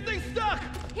 Damn thing's stuck.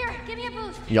 Here, give me a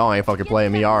boost. Y'all ain't fucking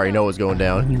playing me. I already know what's going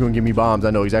down. You gonna give me bombs. I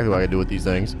know exactly what I can do with these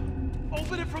things.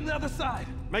 Open it from the other side.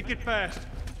 Make it fast.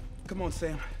 Come on,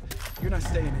 Sam. You're not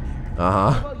staying in here.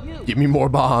 Uh-huh. Give me more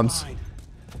bombs. Fine.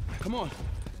 Come on,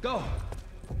 go.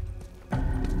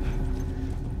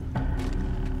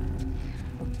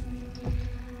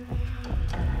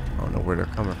 I don't know where they're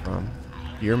coming from.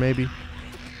 Here, maybe?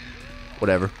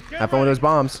 Whatever. Have fun with those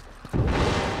bombs.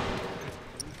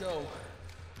 Go.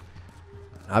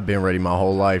 I've been ready my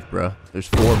whole life, bruh. There's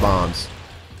 4 bombs.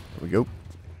 Here we go.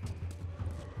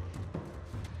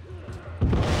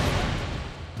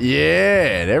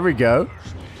 Yeah, there we go.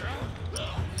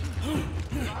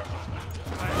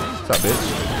 What's up, bitch?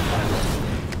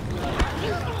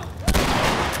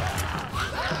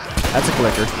 That's a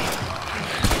clicker.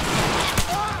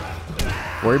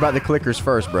 Worry about the clickers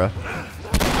first, bruh.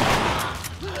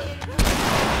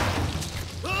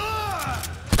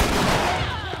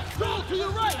 Go to your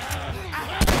right.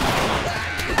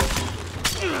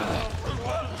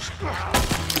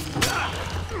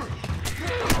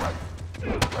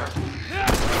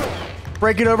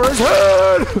 Break it over his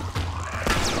head!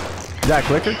 Is that a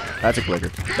clicker? That's a clicker.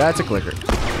 That's a clicker.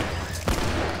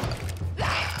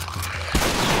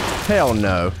 Hell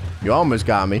no. You almost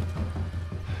got me.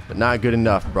 But not good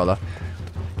enough, brother.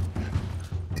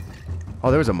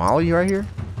 Oh, there was a molly right here?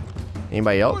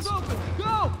 Anybody else? Door's open. Go.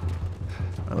 All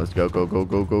right, let's go, go.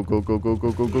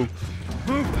 Go.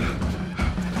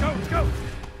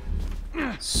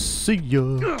 See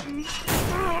ya.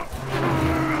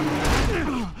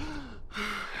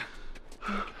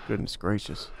 Goodness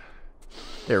gracious.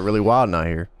 They're really wild out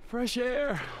here. Fresh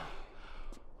air.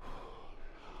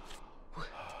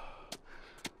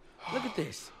 Look at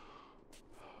this.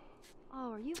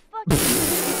 Oh, are you fucking?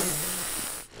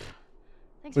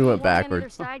 Thanks We for went warning on either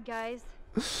backwards. side, guys.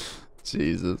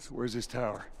 Jesus. Where's this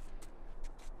tower?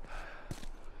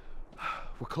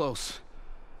 We're close.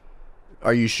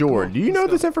 Are you sure? Do you know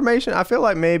this information? I feel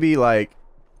like maybe the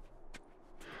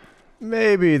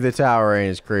tower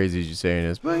ain't as crazy as you're saying it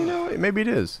is, but you know what? Maybe it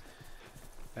is.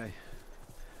 Hey,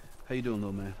 how you doing,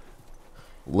 little man?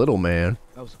 Little man.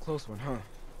 That was a close one, huh?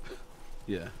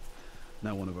 Yeah,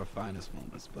 not one of our finest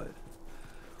moments, but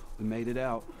we made it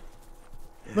out.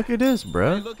 Look at this, Hey,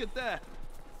 bruh. look at that.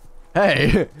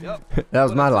 Hey, Yep. that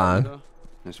was What my I tell you, line. though.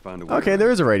 Let's find a way. Okay, there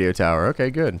is a radio tower. Okay,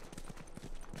 good.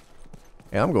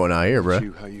 Hey, I'm going out here,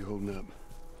 bruh. How you holding up?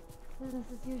 Business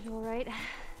as usual, right?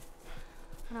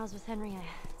 When I was with Henry, I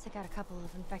took out a couple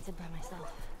of infected by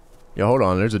myself. Yo, hold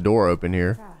on. There's a door open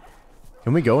here.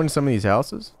 Can we go into some of these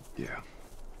houses? Yeah.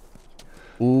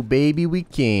 Ooh, baby, we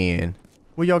can.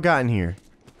 What y'all got in here?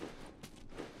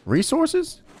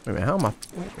 Resources? Wait a minute, how am I?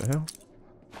 What the hell?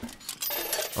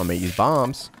 I'm gonna use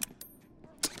bombs.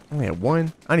 I only have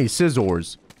one. I need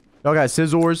scissors. Y'all got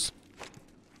scissors?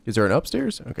 Is there an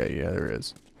upstairs? Okay, yeah, there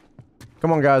is.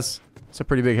 Come on, guys. It's a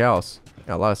pretty big house.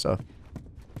 Got a lot of stuff.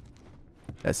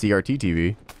 That CRT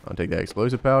TV. I'll take that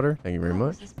explosive powder. Thank you very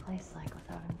much. What's this place like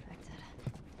without infected?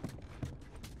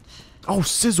 Oh,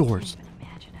 scissors. Can't even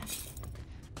imagine it.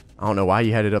 I don't know why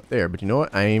you had it up there, but you know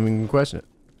what? I ain't even gonna question it.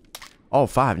 Oh,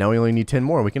 5. Now we only need 10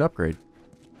 more. We can upgrade.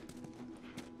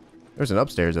 There's an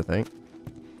upstairs, I think.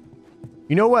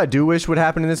 You know what I do wish would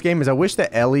happen in this game is I wish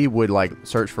that Ellie would like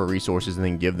search for resources and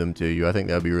then give them to you. I think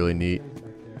that would be really neat.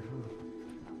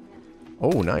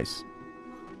 Oh, nice.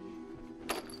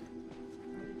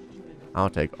 I'll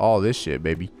take all this shit,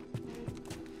 baby.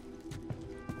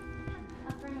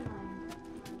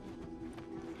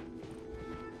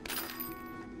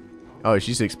 Oh,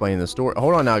 she's explaining the story.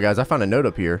 Hold on now, guys. I found a note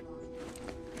up here.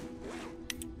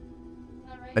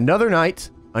 Another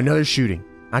night, another shooting.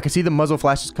 I could see the muzzle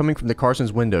flashes coming from the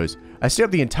Carson's windows. I stayed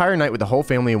up the entire night with the whole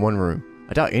family in one room.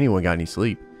 I doubt anyone got any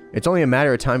sleep. It's only a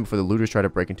matter of time before the looters try to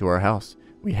break into our house.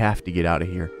 We have to get out of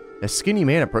here. A skinny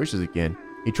man approaches again.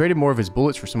 He traded more of his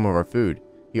bullets for some of our food.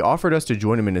 He offered us to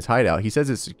join him in his hideout. He says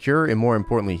it's secure and more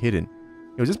importantly hidden.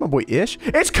 Yo, is this my boy Ish?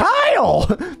 It's Kyle!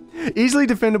 Easily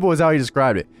defendable is how he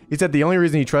described it. He said the only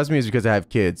reason he trusts me is because I have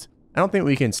kids. I don't think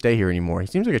we can stay here anymore. He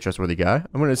seems like a trustworthy guy.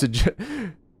 I'm gonna suggest...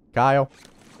 Kyle.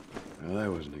 Well,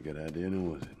 that wasn't a good idea,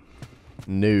 now was it?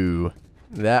 No.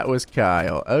 That was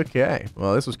Kyle. Okay.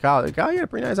 Well, this was Kyle. Kyle, you had a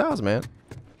pretty nice house, man.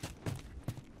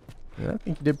 Yeah, I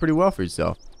think you did pretty well for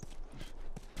yourself.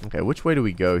 Okay, which way do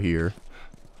we go here?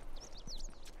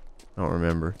 I don't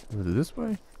remember. Was it this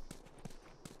way?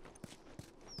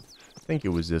 I think it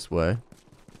was this way.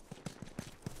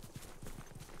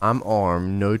 I'm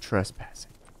armed. No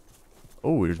trespassing.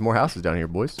 Oh, there's more houses down here,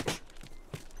 boys.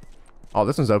 Oh,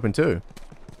 this one's open too.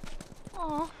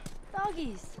 Aw,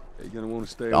 doggies. You're gonna want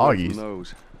to stay away Doggies. from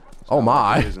those. Oh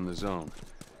my. Is in the zone.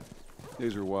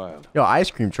 These are wild. Yo,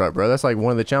 ice cream truck, bro. That's like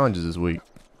one of the challenges this week.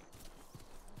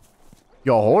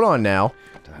 Yo, hold on now.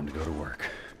 Time to go to work.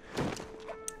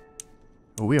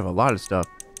 Oh, we have a lot of stuff.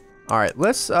 All right,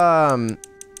 let's I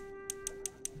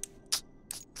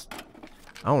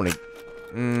want to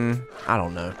I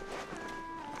don't know.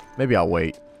 Maybe I'll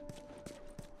wait.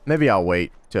 Maybe I'll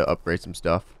wait to upgrade some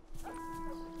stuff.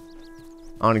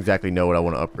 I don't exactly know what I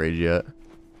want to upgrade yet.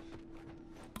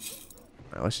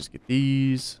 All right, let's just get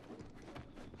these.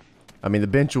 I mean, the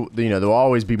bench, you know, there'll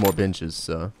always be more benches,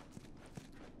 so.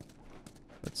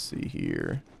 Let's see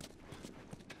here.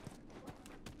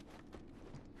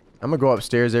 I'm gonna go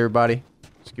upstairs, everybody.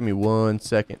 Just give me 1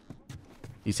 second.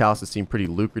 These houses seem pretty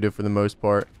lucrative for the most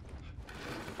part.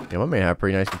 Yeah, my man had a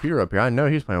pretty nice computer up here. I know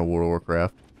he was playing World of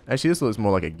Warcraft. Actually, this looks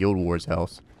more like a Guild Wars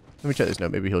house. Let me check this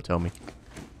note. Maybe he'll tell me.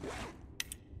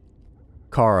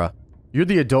 Kara, you're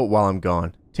the adult while I'm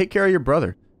gone. Take care of your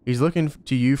brother. He's looking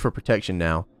to you for protection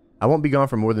now. I won't be gone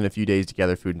for more than a few days to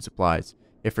gather food and supplies.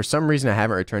 If for some reason I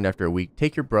haven't returned after a week,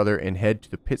 take your brother and head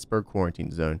to the Pittsburgh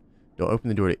quarantine zone. Don't open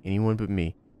the door to anyone but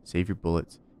me. Save your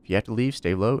bullets. If you have to leave,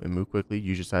 stay low and move quickly.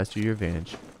 Use your size to your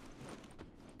advantage.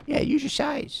 Yeah, use your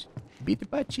size. Beat the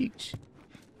butt cheeks.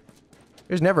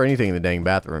 There's never anything in the dang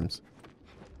bathrooms.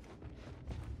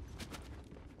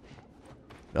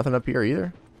 Nothing up here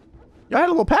either. Y'all had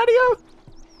a little patio?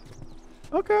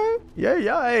 Okay. Yeah,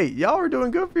 y'all, hey, y'all are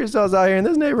doing good for yourselves out here in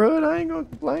this neighborhood. I ain't gonna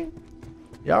complain.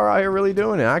 Y'all are out here really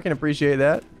doing it. I can appreciate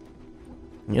that.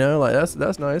 You know, like,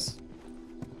 that's nice.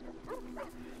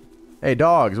 Hey,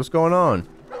 dogs, what's going on?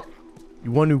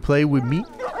 You want to play with me?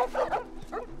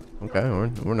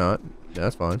 Okay, we're not. Yeah,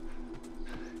 that's fine.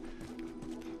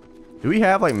 Do we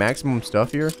have, like, maximum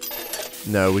stuff here?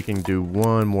 No, we can do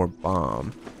one more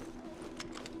bomb.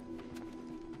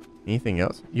 Anything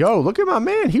else? Yo, look at my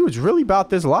man. He was really about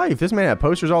this life. This man had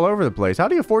posters all over the place. How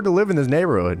do you afford to live in this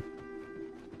neighborhood?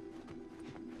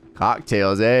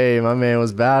 Cocktails. Hey, my man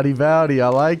was bowdy. I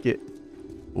like it.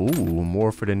 Ooh,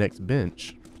 more for the next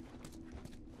bench.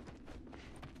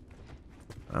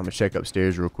 I'm going to check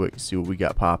upstairs real quick and see what we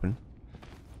got popping.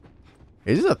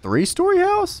 Is this a 3-story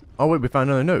house? Oh, wait, we found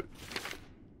another note.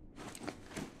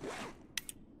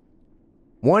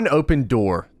 One open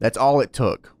door. That's all it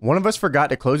took. One of us forgot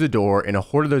to close the door, and a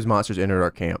horde of those monsters entered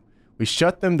our camp. We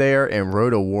shut them there and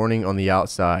wrote a warning on the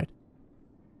outside.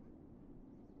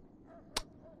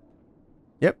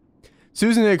 Yep.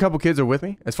 Susan and a couple kids are with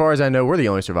me. As far as I know, we're the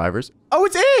only survivors. Oh,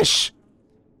 it's Ish!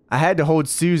 I had to hold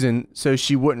Susan so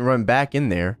she wouldn't run back in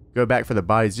there. Go back for the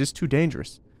bodies. Just too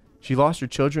dangerous. She lost her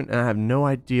children, and I have no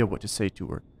idea what to say to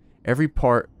her. Every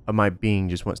part of my being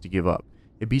just wants to give up.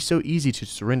 It'd be so easy to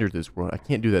surrender to this world. I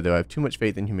can't do that, though. I have too much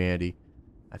faith in humanity.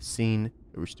 I've seen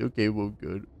that we're still capable of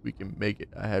good. We can make it.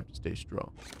 I have to stay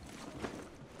strong.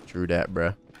 True that,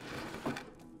 bruh.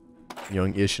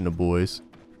 Young Ish and the boys.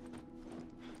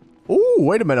 Ooh,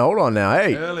 wait a minute. Hold on now.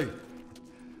 Hey. Ellie,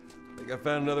 I think I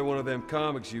found another one of them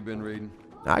comics you've been reading.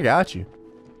 I got you.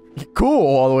 Cool,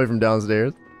 all the way from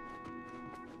downstairs.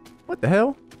 What the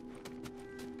hell?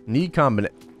 Need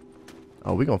combination.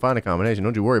 Oh, we gonna find a combination.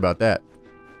 Don't you worry about that.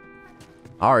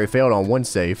 I already failed on one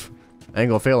safe. I ain't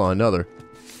gonna fail on another.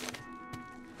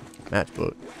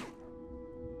 Matchbook.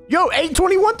 Yo,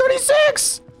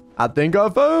 82136! I think I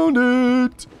found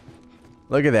it.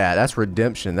 Look at that. That's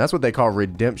redemption. That's what they call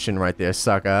redemption right there,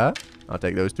 sucker. I'll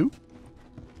take those two.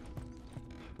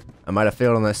 I might have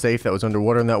failed on that safe that was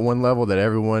underwater in that one level that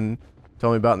everyone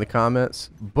told me about in the comments,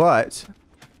 but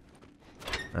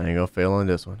I ain't gonna fail on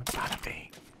this one. Bada bing.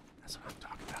 That's what I'm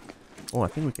talking about. Oh, I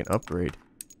think we can upgrade.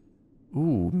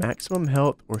 Ooh, maximum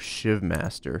health or Shiv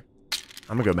Master.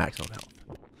 I'm gonna go maximum health.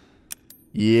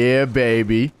 Yeah,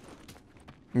 baby.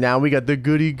 Now we got the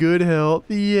goody good health.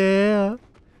 Yeah.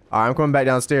 Alright, I'm coming back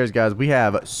downstairs, guys. We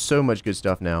have so much good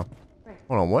stuff now.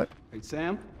 Hold on, what? Hey,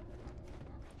 Sam.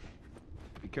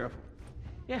 Be careful.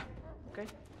 Yeah, okay.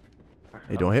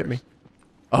 Hey, don't hit me.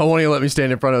 Oh, won't you let me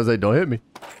stand in front of us? Like, don't hit me.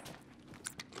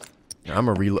 I'm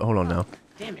gonna reload. Hold on now.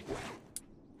 Damn it.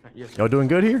 Yes, Y'all doing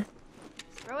good here?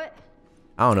 Throw it.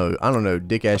 I don't know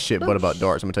dick ass shit but about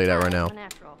darts. I'm gonna tell you that right now.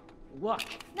 Natural. luck.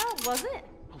 No, it wasn't.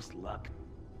 It was luck.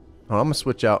 Oh, I'm gonna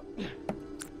switch out.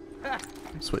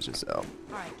 Switch this out.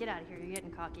 Alright, get out of here. You're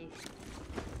getting cocky.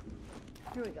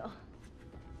 Here we go.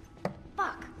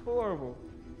 Fuck. Horrible.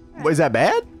 What, is that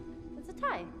bad? It's a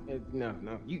tie. No.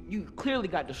 You clearly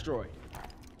got destroyed.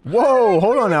 Whoa,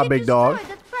 hold on now, big dog.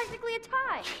 That's practically a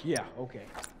tie. Yeah, okay.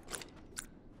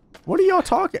 What are y'all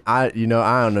talking? I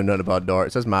don't know nothing about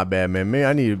darts. That's my bad, man.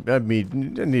 I need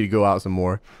to go out some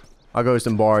more. I'll go to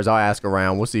some bars. I'll ask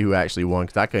around. We'll see who actually won,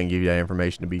 because I couldn't give you that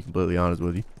information, to be completely honest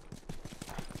with you.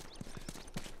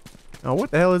 Oh,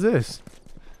 what the hell is this?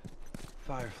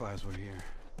 Fireflies were here.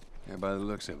 Yeah, by the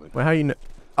looks of it. Well, how you know?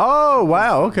 Oh,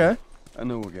 wow. Okay. I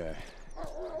know a guy.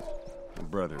 A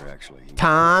brother, actually.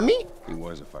 Tommy? He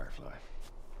was a firefly.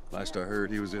 Last I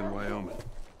heard, he was in Wyoming.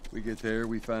 We get there,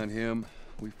 we find him,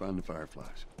 we find the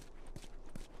fireflies.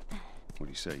 What do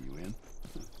you say, you in?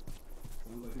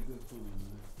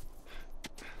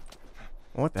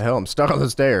 What the hell? I'm stuck on the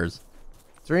stairs.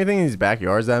 Is there anything in these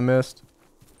backyards that I missed?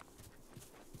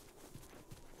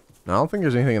 No, I don't think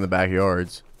there's anything in the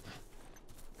backyards.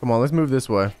 Come on, let's move this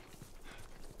way.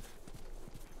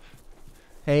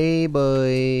 Hey,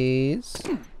 boys.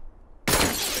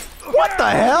 What the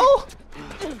hell?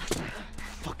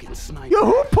 Fucking sniper. Yo,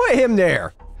 who put him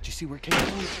there? Did you see where it came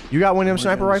from? You got one of them Right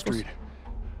sniper down the rifles? street.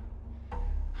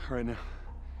 Right now,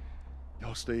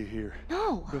 y'all stay here.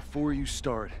 No. Before you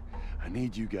start, I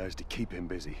need you guys to keep him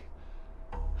busy.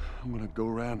 I'm gonna go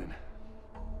around and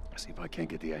see if I can't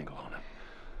get the angle on him.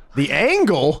 The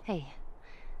angle? Hey,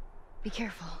 be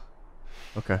careful.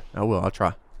 Okay, I will. I'll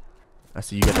try. I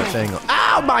see you got that thing on.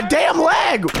 Ow, my damn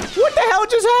leg! What the hell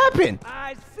just happened?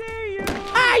 I see you.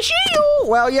 I see you!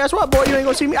 Well, guess what, boy? You ain't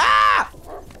gonna see me. Ah!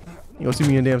 You gonna see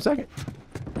me in a damn second.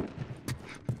 I'm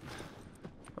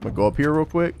gonna go up here real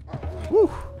quick. Woo!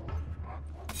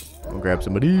 I'm gonna grab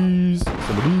some of these.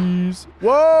 Some of these.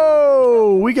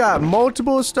 Whoa! We got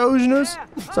multiple Stojaners.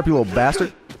 What's up, you little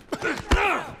bastard?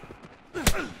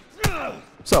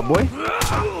 What's up, boy?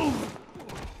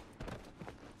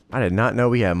 I did not know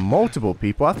we had multiple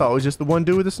people. I thought it was just the one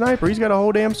dude with the sniper. He's got a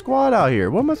whole damn squad out here.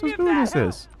 What am I supposed to do against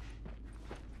this?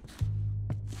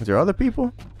 Is there other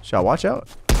people? Should I watch out?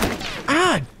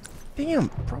 Ah! Damn,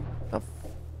 bro.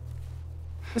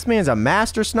 This man's a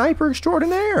master sniper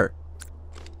extraordinaire.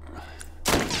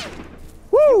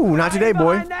 Woo! Not today,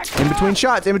 boy. In between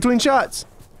shots. In between shots.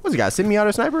 What's he got? Send me out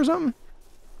a sniper or something?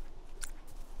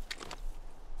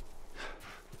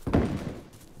 Come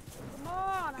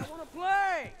on, I want to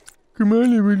play.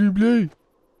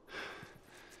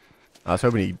 I was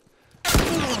hoping he...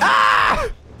 Ah!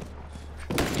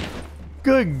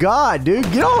 Good God,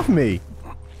 dude. Get off me.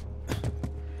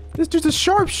 This dude's a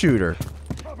sharpshooter.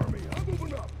 Cover me, I'm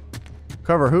moving up.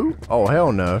 Cover who? Oh,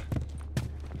 hell no.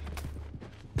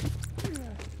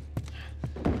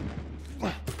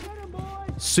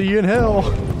 See you in hell.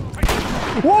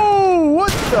 Whoa,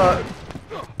 what the...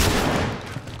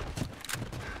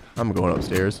 I'm going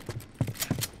upstairs.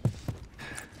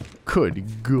 Good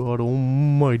God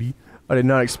almighty. I did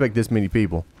not expect this many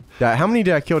people. How many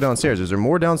did I kill downstairs? Is there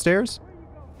more downstairs?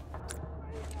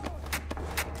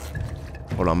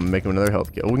 Hold on, I'm gonna make him another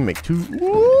health kit. Oh, we can make 2.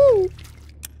 Woo!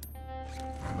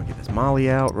 I'm gonna get this Molly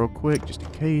out real quick, just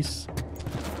in case.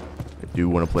 I do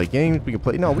want to play games. We can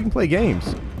play. No, we can play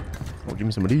games. Oh, give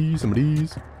me some of these, some of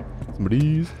these, some of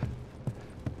these.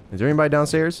 Is there anybody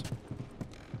downstairs?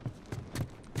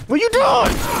 What are you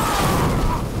doing?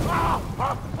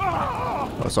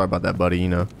 Oh, sorry about that, buddy. You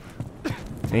know, it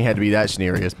ain't had to be that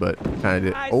serious, but kind of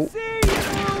did. Oh,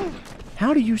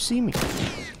 how do you see me?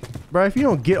 Bro, if you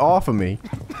don't get off of me.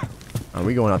 Oh,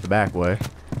 we going out the back way.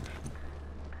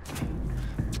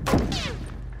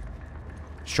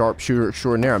 Sharpshooter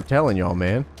extraordinaire, I'm telling y'all,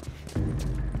 man.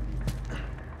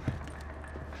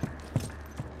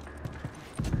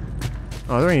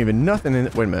 Oh, there ain't even nothing in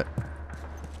it. Wait a minute.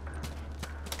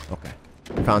 Okay.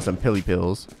 Found some pilly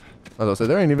pills. I was gonna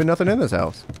say, there ain't even nothing in this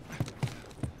house.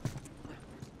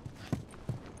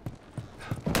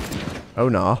 Oh,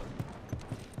 nah.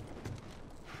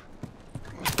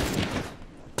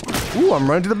 Ooh, I'm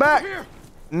running to the back.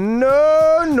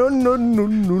 No, no, no, no,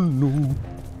 no, no.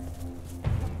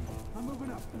 I'm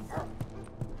moving up.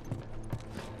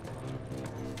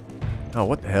 Oh,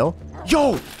 what the hell?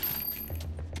 Yo!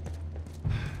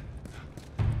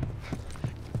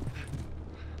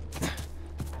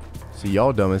 See,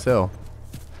 y'all dumb as hell.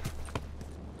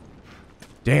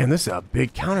 Damn, this is a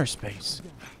big counter space.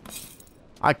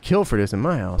 I kill for this in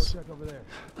my house.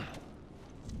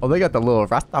 Oh, they got the little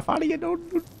Rastafari.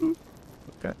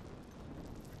 Okay.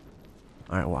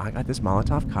 Alright, well, I got this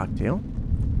Molotov cocktail.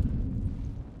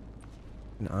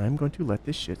 And I'm going to let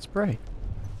this shit spray.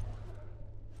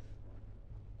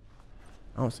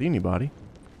 I don't see anybody.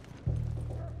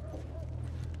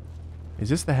 Is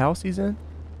this the house he's in?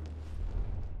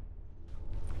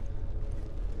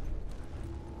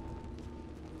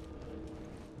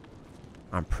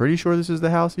 I'm pretty sure this is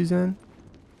the house he's in.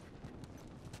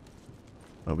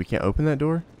 Oh, we can't open that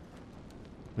door?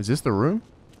 Is this the room?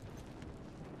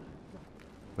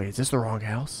 Wait, is this the wrong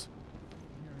house?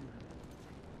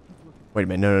 Wait a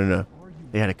minute, no, no, no.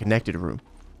 They had a connected room.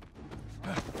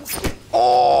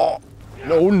 Oh!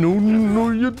 No, no,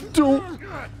 no, you don't.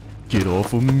 Get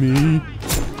off of me.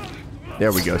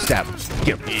 There we go, stab him.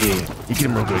 Get him, yeah. You get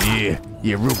him real good, yeah.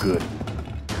 Yeah, real good.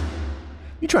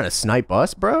 You trying to snipe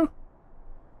us, bro?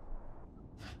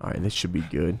 Alright, this should be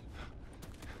good.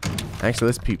 Actually,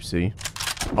 let's peep see.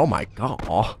 Oh my god.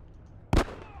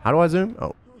 How do I zoom?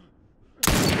 Oh.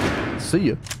 See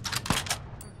ya.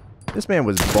 This man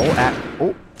was bold at.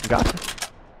 Oh, gotcha.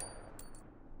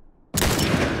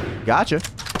 Gotcha.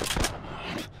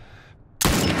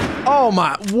 Oh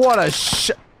my, what a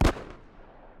shot.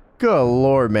 Good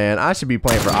lord, man. I should be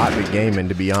playing for Outbreak Gaming,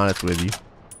 to be honest with you.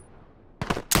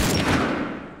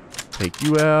 Take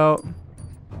you out.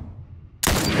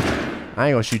 I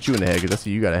ain't gonna shoot you in the head because I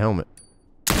see you got a helmet.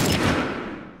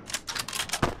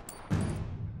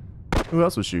 Who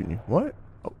else was shooting you? What?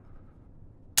 Oh.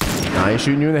 Nah, I ain't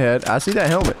shooting you in the head. I see that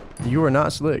helmet. You are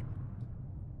not slick.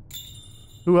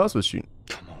 Who else was shooting?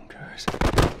 Come on, guys.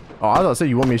 Oh, I was gonna say,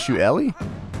 you want me to shoot Ellie?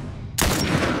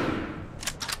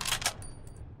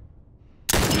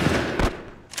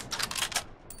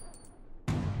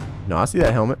 No, I see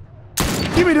that helmet.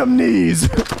 Give me them knees!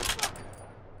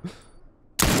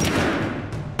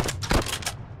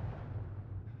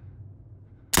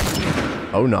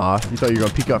 Oh, nah. You thought you were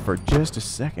gonna peek up for just a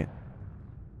second.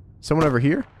 Someone over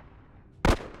here?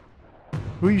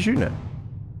 Who are you shooting at?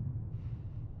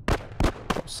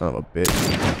 Oh, son of a bitch.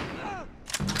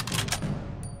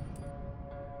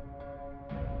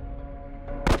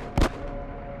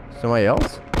 Somebody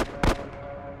else?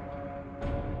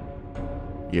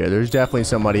 Yeah, there's definitely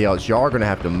somebody else. Y'all are gonna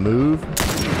have to move,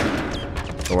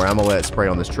 or I'm gonna let it spray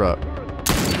on this truck.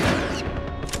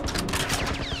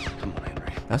 Come on,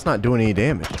 Henry. That's not doing any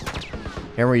damage.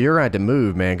 Henry, you're gonna have to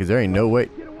move, man, because there ain't no way.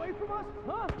 Get away from us,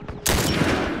 huh?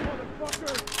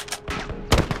 Motherfucker!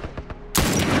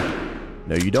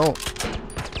 No, you don't.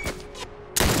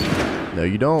 No,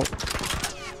 you don't.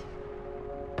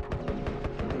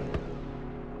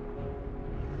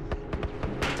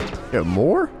 You got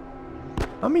more?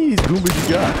 How many of these Goombas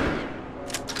you got?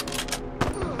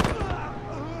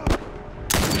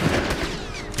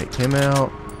 Take him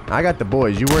out. I got the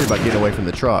boys. You worried about getting away from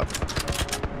the truck.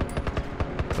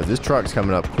 But this truck's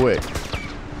coming up quick.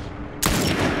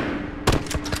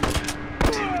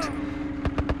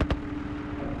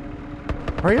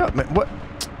 Hurry up, man. What?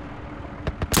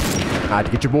 I had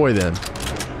to get your boy then.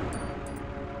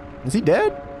 Is he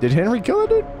dead? Did Henry kill it,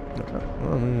 dude? I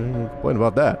don't know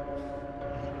about that.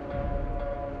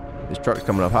 This truck's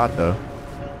coming up hot though.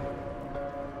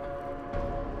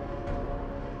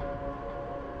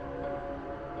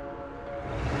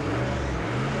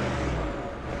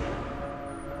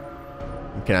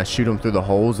 Can I shoot them through the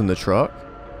holes in the truck?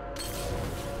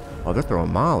 Oh, they're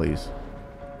throwing mollies.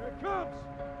 Are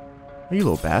you a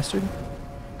little bastard?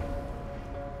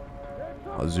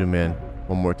 I'll zoom in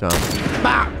one more time.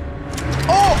 Ah!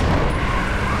 Oh!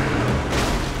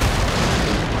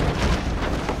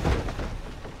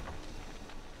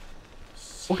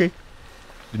 Okay.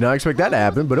 Did not expect that to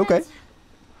happen, but okay.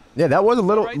 Yeah, that was a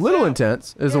little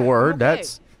intense is a word.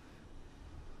 That's...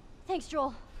 Thanks,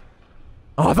 Joel.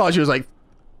 Oh, I thought she was like...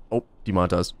 Oh,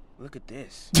 Demontas. Look at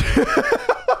this.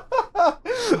 All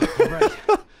right.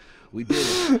 We did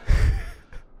it.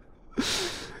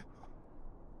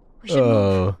 We should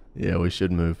move. Yeah, we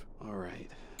should move. All right.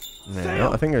 Man,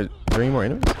 I think there's 3 more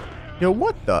enemies. Yo,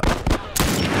 what the?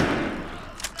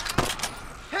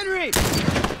 Henry!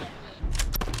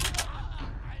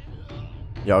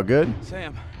 Y'all good?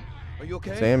 Sam, are you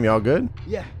okay? Sam, y'all good?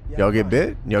 Yeah. Y'all get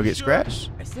bit? Y'all get Sure. scratched?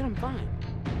 I said I'm fine.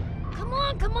 Come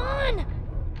on, come on!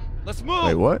 Let's move.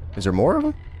 Wait, what? Is there more of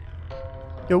them?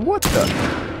 Yo, what the?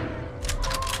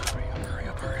 Hurry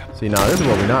up, hurry up. See, nah, this is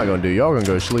what we're not gonna do. Y'all gonna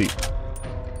go to sleep.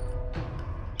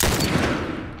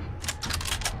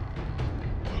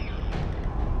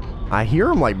 I hear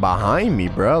them like behind me,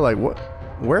 bro. Like, what?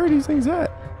 Where are these things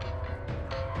at?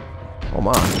 Oh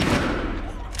my.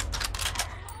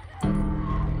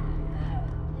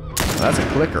 That's a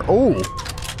clicker. Oh,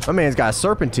 my man's got a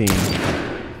serpentine.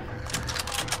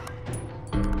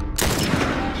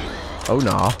 Oh,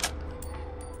 nah.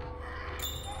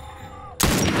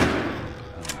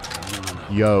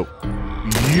 Yo.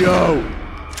 Yo.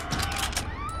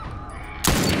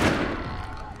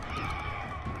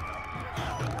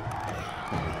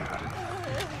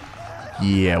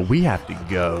 Yeah, we have to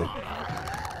go.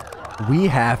 We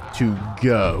have to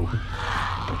go.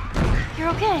 You're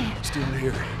okay. Still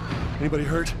here. Anybody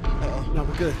hurt? No,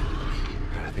 we're good.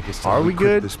 I think it's Are time we quit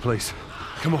good? this place.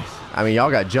 Come on. I mean, y'all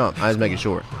got jumped. I was making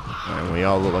sure. All right, well,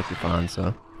 y'all look like you're fine,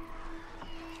 so.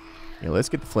 Yeah, let's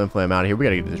get the flim flam out of here. We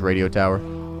gotta get to this radio tower.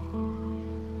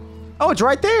 Oh, it's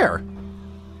right there.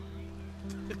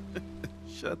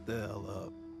 Shut the hell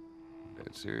up.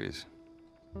 Dead serious.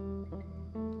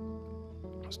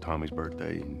 It's Tommy's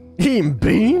birthday, and Eating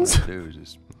beans? what we do is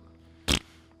just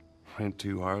rent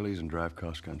 2 Harleys and drive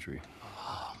cross country.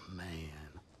 Oh, man.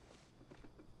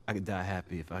 I could die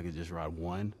happy if I could just ride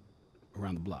one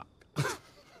around the block.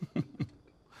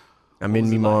 I'm in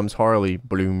me mom's Harley.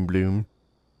 Bloom, bloom.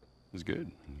 It's good.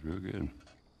 It's real good.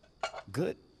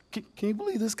 Good? Can you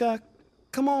believe this guy?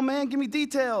 Come on, man. Give me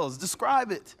details.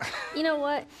 Describe it. You know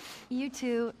what? You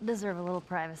two deserve a little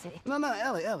privacy. No,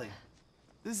 Ellie.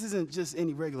 This isn't just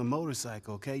any regular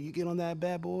motorcycle, okay? You get on that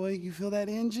bad boy, you feel that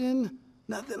engine?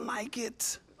 Nothing like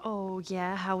it. Oh,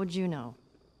 yeah? How would you know?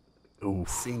 Oof.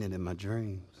 Seen it in my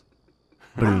dreams.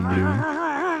 Bloom, bloom.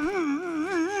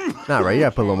 Nah, right. You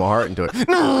gotta put a little more heart into it. You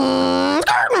gotta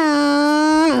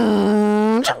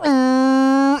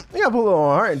put a little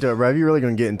more heart into it, bro. If you're really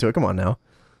gonna get into it, come on now.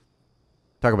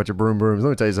 Talk about your broom brooms.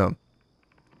 Let me tell you something.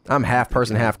 I'm half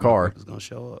person, half car. It's gonna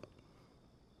show up.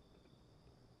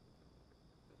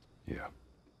 Yeah.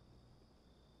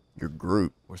 Your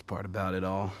group. Worst part about it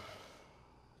all,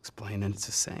 explaining it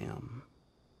to Sam.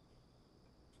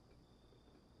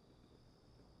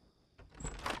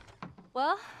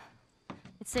 Well,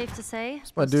 it's safe to say.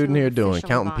 What's my dude in here doing?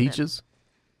 Counting bonded. peaches?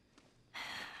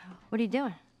 What are you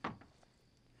doing?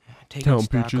 Taking Town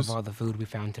stock peaches. of all the food we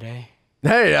found today.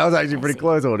 Hey, that was actually pretty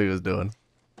close to what he was doing.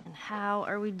 And how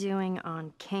are we doing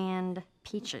on canned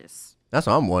peaches? That's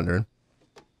what I'm wondering.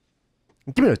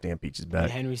 Give me those damn peaches Did back.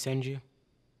 Henry send you?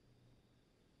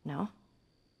 No?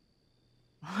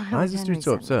 Why is this dude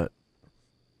so upset?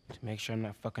 To make sure I'm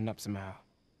not fucking up somehow.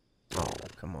 Oh,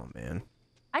 come on, man.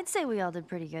 I'd say we all did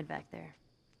pretty good back there.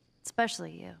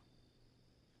 Especially you.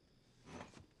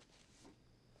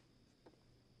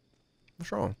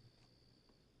 What's wrong?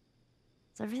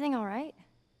 Is everything all right?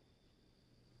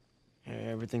 Yeah,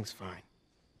 everything's fine.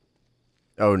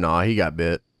 Oh, nah, he got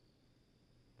bit.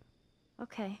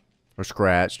 Okay. Or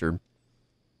scratched, or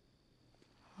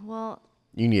Well,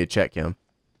 you need to check him.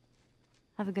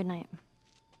 have a good night.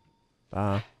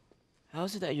 Bye. How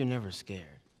is it that you're never scared?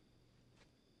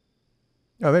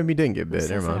 Oh, maybe he didn't get Who bit. says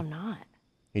Never that mind. I'm not?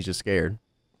 He's just scared.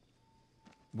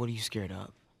 What are you scared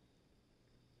of?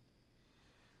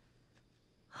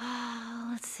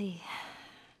 Let's see.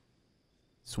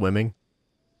 Swimming.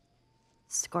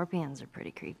 Scorpions are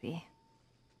pretty creepy.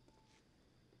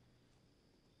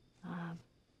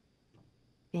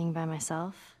 Being by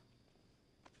myself.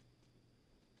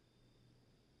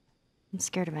 I'm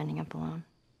scared of ending up alone.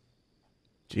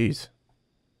 Jeez.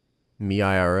 Me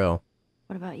IRL.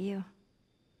 What about you?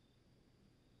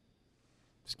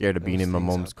 Scared of being Those in my things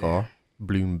mom's out car. there.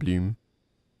 Bloom, bloom.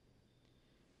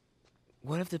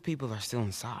 What if the people are still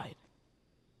inside?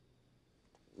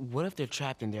 What if they're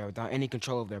trapped in there without any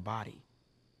control of their body?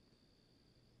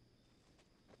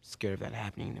 Scared of that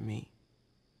happening to me.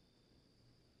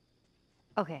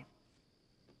 Okay.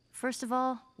 First of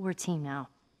all, we're a team now.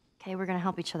 Okay, we're gonna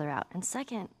help each other out. And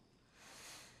second,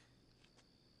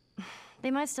 they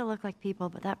might still look like people,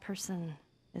 but that person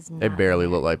is not. They barely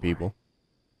there look like anymore. people.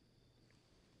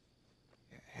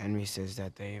 Henry says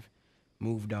that they've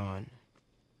moved on.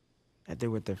 That they're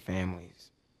with their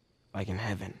families. Like in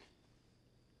heaven.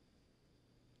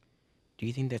 Do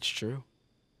you think that's true?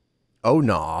 Oh,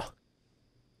 nah.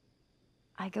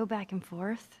 I go back and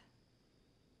forth.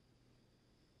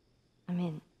 I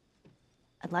mean,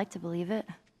 I'd like to believe it.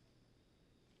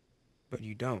 But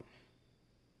you don't.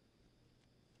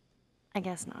 I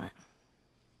guess not.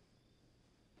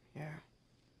 Yeah.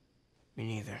 Me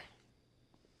neither.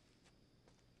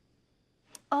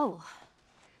 Oh.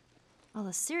 All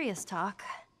the serious talk.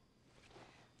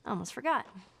 I almost forgot.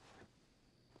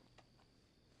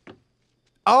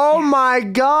 Oh my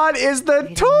God, is the If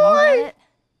you didn't know about toy? it,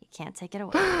 you can't take it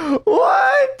away.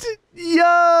 What? Yo,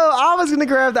 I was gonna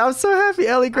grab that. I was so happy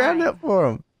Ellie grabbed Alright. that for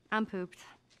him. I'm pooped.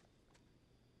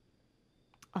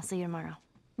 I'll see you tomorrow.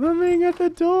 My man got the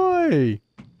toy.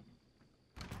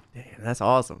 Damn, that's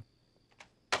awesome.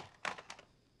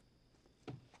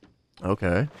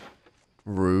 Okay.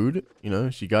 Rude. You know,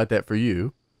 she got that for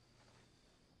you.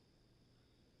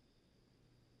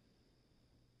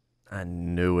 I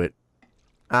knew it.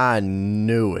 I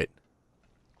knew it.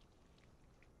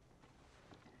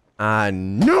 I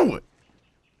knew it.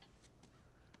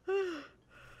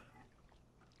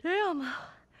 Damn. All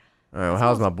right, well,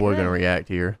 how's my boy gonna good. react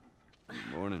here?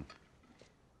 Good morning.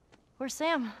 Where's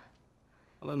Sam?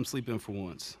 I let him sleep in for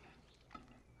once.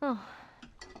 Oh,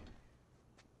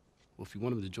 Well, if you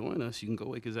want him to join us, you can go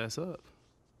wake his ass up.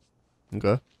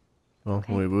 Okay. Well,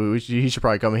 Okay. he should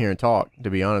probably come in here and talk, to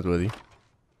be honest with you.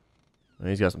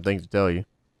 He's got some things to tell you.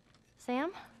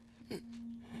 Sam?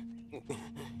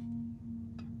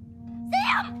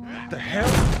 The hell?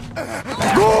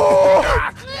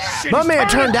 My man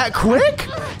turned that quick?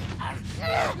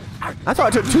 I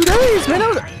thought it took 2 days, man. That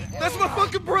was That's my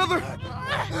fucking brother!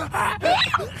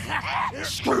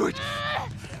 Screw it!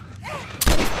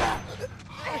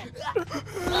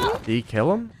 Did he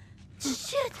kill him?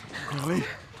 Shit. Ellie?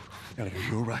 Ellie, are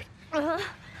you all right?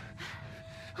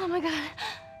 Oh my god.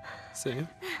 Sam?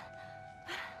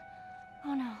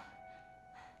 Oh no.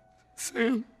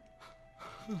 Sam?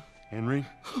 Henry?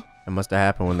 It must have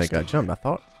happened when they got jumped. I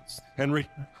thought. Henry?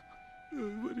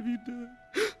 What have you done?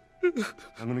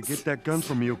 I'm gonna get that gun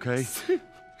from you, okay?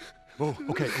 Oh,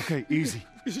 okay, easy.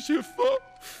 It's your fault.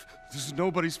 This is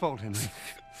nobody's fault, Henry.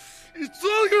 It's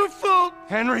all your fault!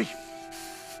 Henry!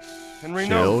 Henry,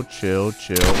 no! Chill.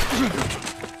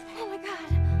 Oh my god.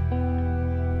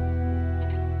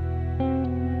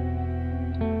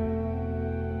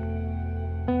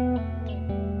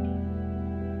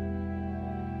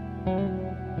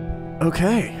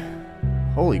 Okay.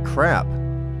 Holy crap.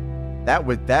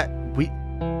 We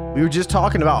were just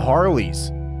talking about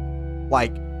Harleys.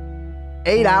 Like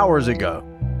 8 hours ago.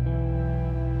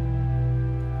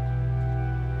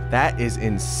 That is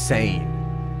insane.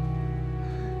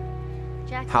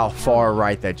 Jackson, How far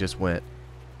right that just went.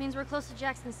 Means we're close to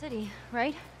Jackson City,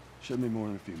 right? Shouldn't be more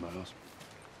than a few miles.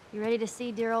 You ready to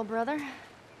see dear old brother?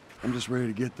 I'm just ready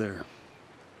to get there.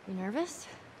 You nervous?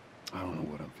 I don't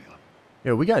know what I'm feeling.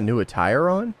 Yo, we got new attire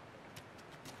on.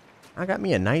 I got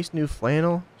me a nice new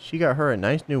flannel. She got her a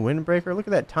nice new windbreaker. Look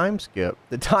at that time skip.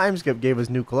 The time skip gave us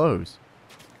new clothes.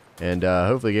 And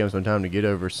hopefully gave us some time to get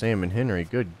over Sam and Henry.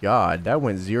 Good God. That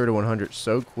went 0 to 100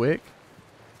 so quick.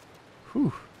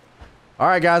 Whew.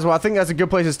 Alright guys, well I think that's a good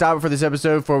place to stop it for this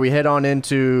episode before we head on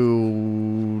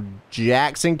into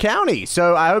Jackson County.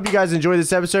 So I hope you guys enjoyed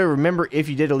this episode. Remember, if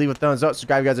you did, to leave a thumbs up.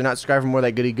 Subscribe if you guys are not subscribed for more of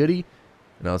that goody.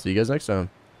 And I'll see you guys next time.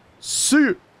 See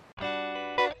you.